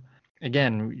 4,000.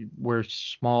 Again, we're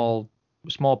small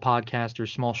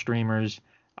podcasters, small streamers.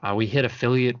 We hit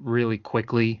affiliate really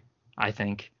quickly, I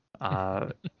think.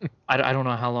 I don't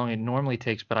know how long it normally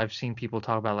takes, but I've seen people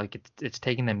talk about like it's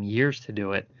taking them years to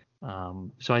do it.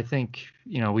 So I think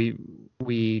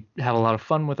we have a lot of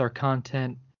fun with our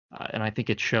content, and I think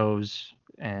it shows.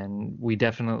 And we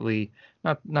definitely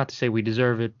not to say we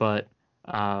deserve it, but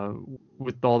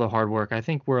with all the hard work, I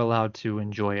think we're allowed to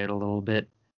enjoy it a little bit.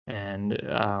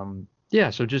 And yeah,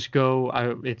 so just go.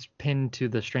 It's pinned to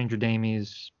the Stranger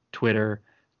Damies Twitter.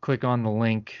 Click on the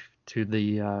link to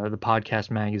the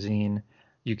podcast magazine.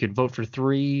 You could vote for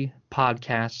 3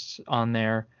 podcasts on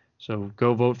there. So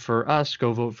go vote for us.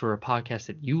 Go vote for a podcast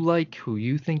that you like, who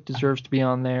you think deserves to be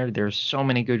on there. There's so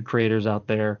many good creators out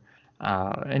there.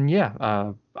 And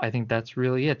yeah, I think that's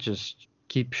really it. Just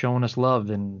keep showing us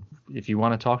love. And if you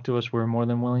want to talk to us, we're more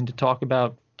than willing to talk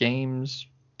about games,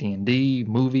 D&D,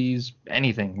 movies,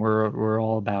 anything. We're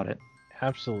all about it.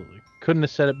 Absolutely. Couldn't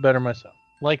have said it better myself.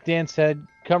 Like Dan said,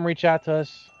 come reach out to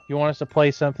us. If you want us to play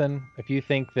something, if you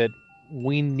think that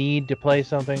we need to play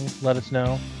something, let us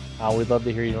know. We'd love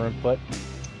to hear your input.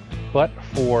 But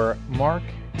for Mark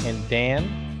and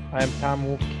Dan, I'm Tom.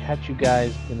 We'll catch you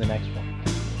guys in the next one.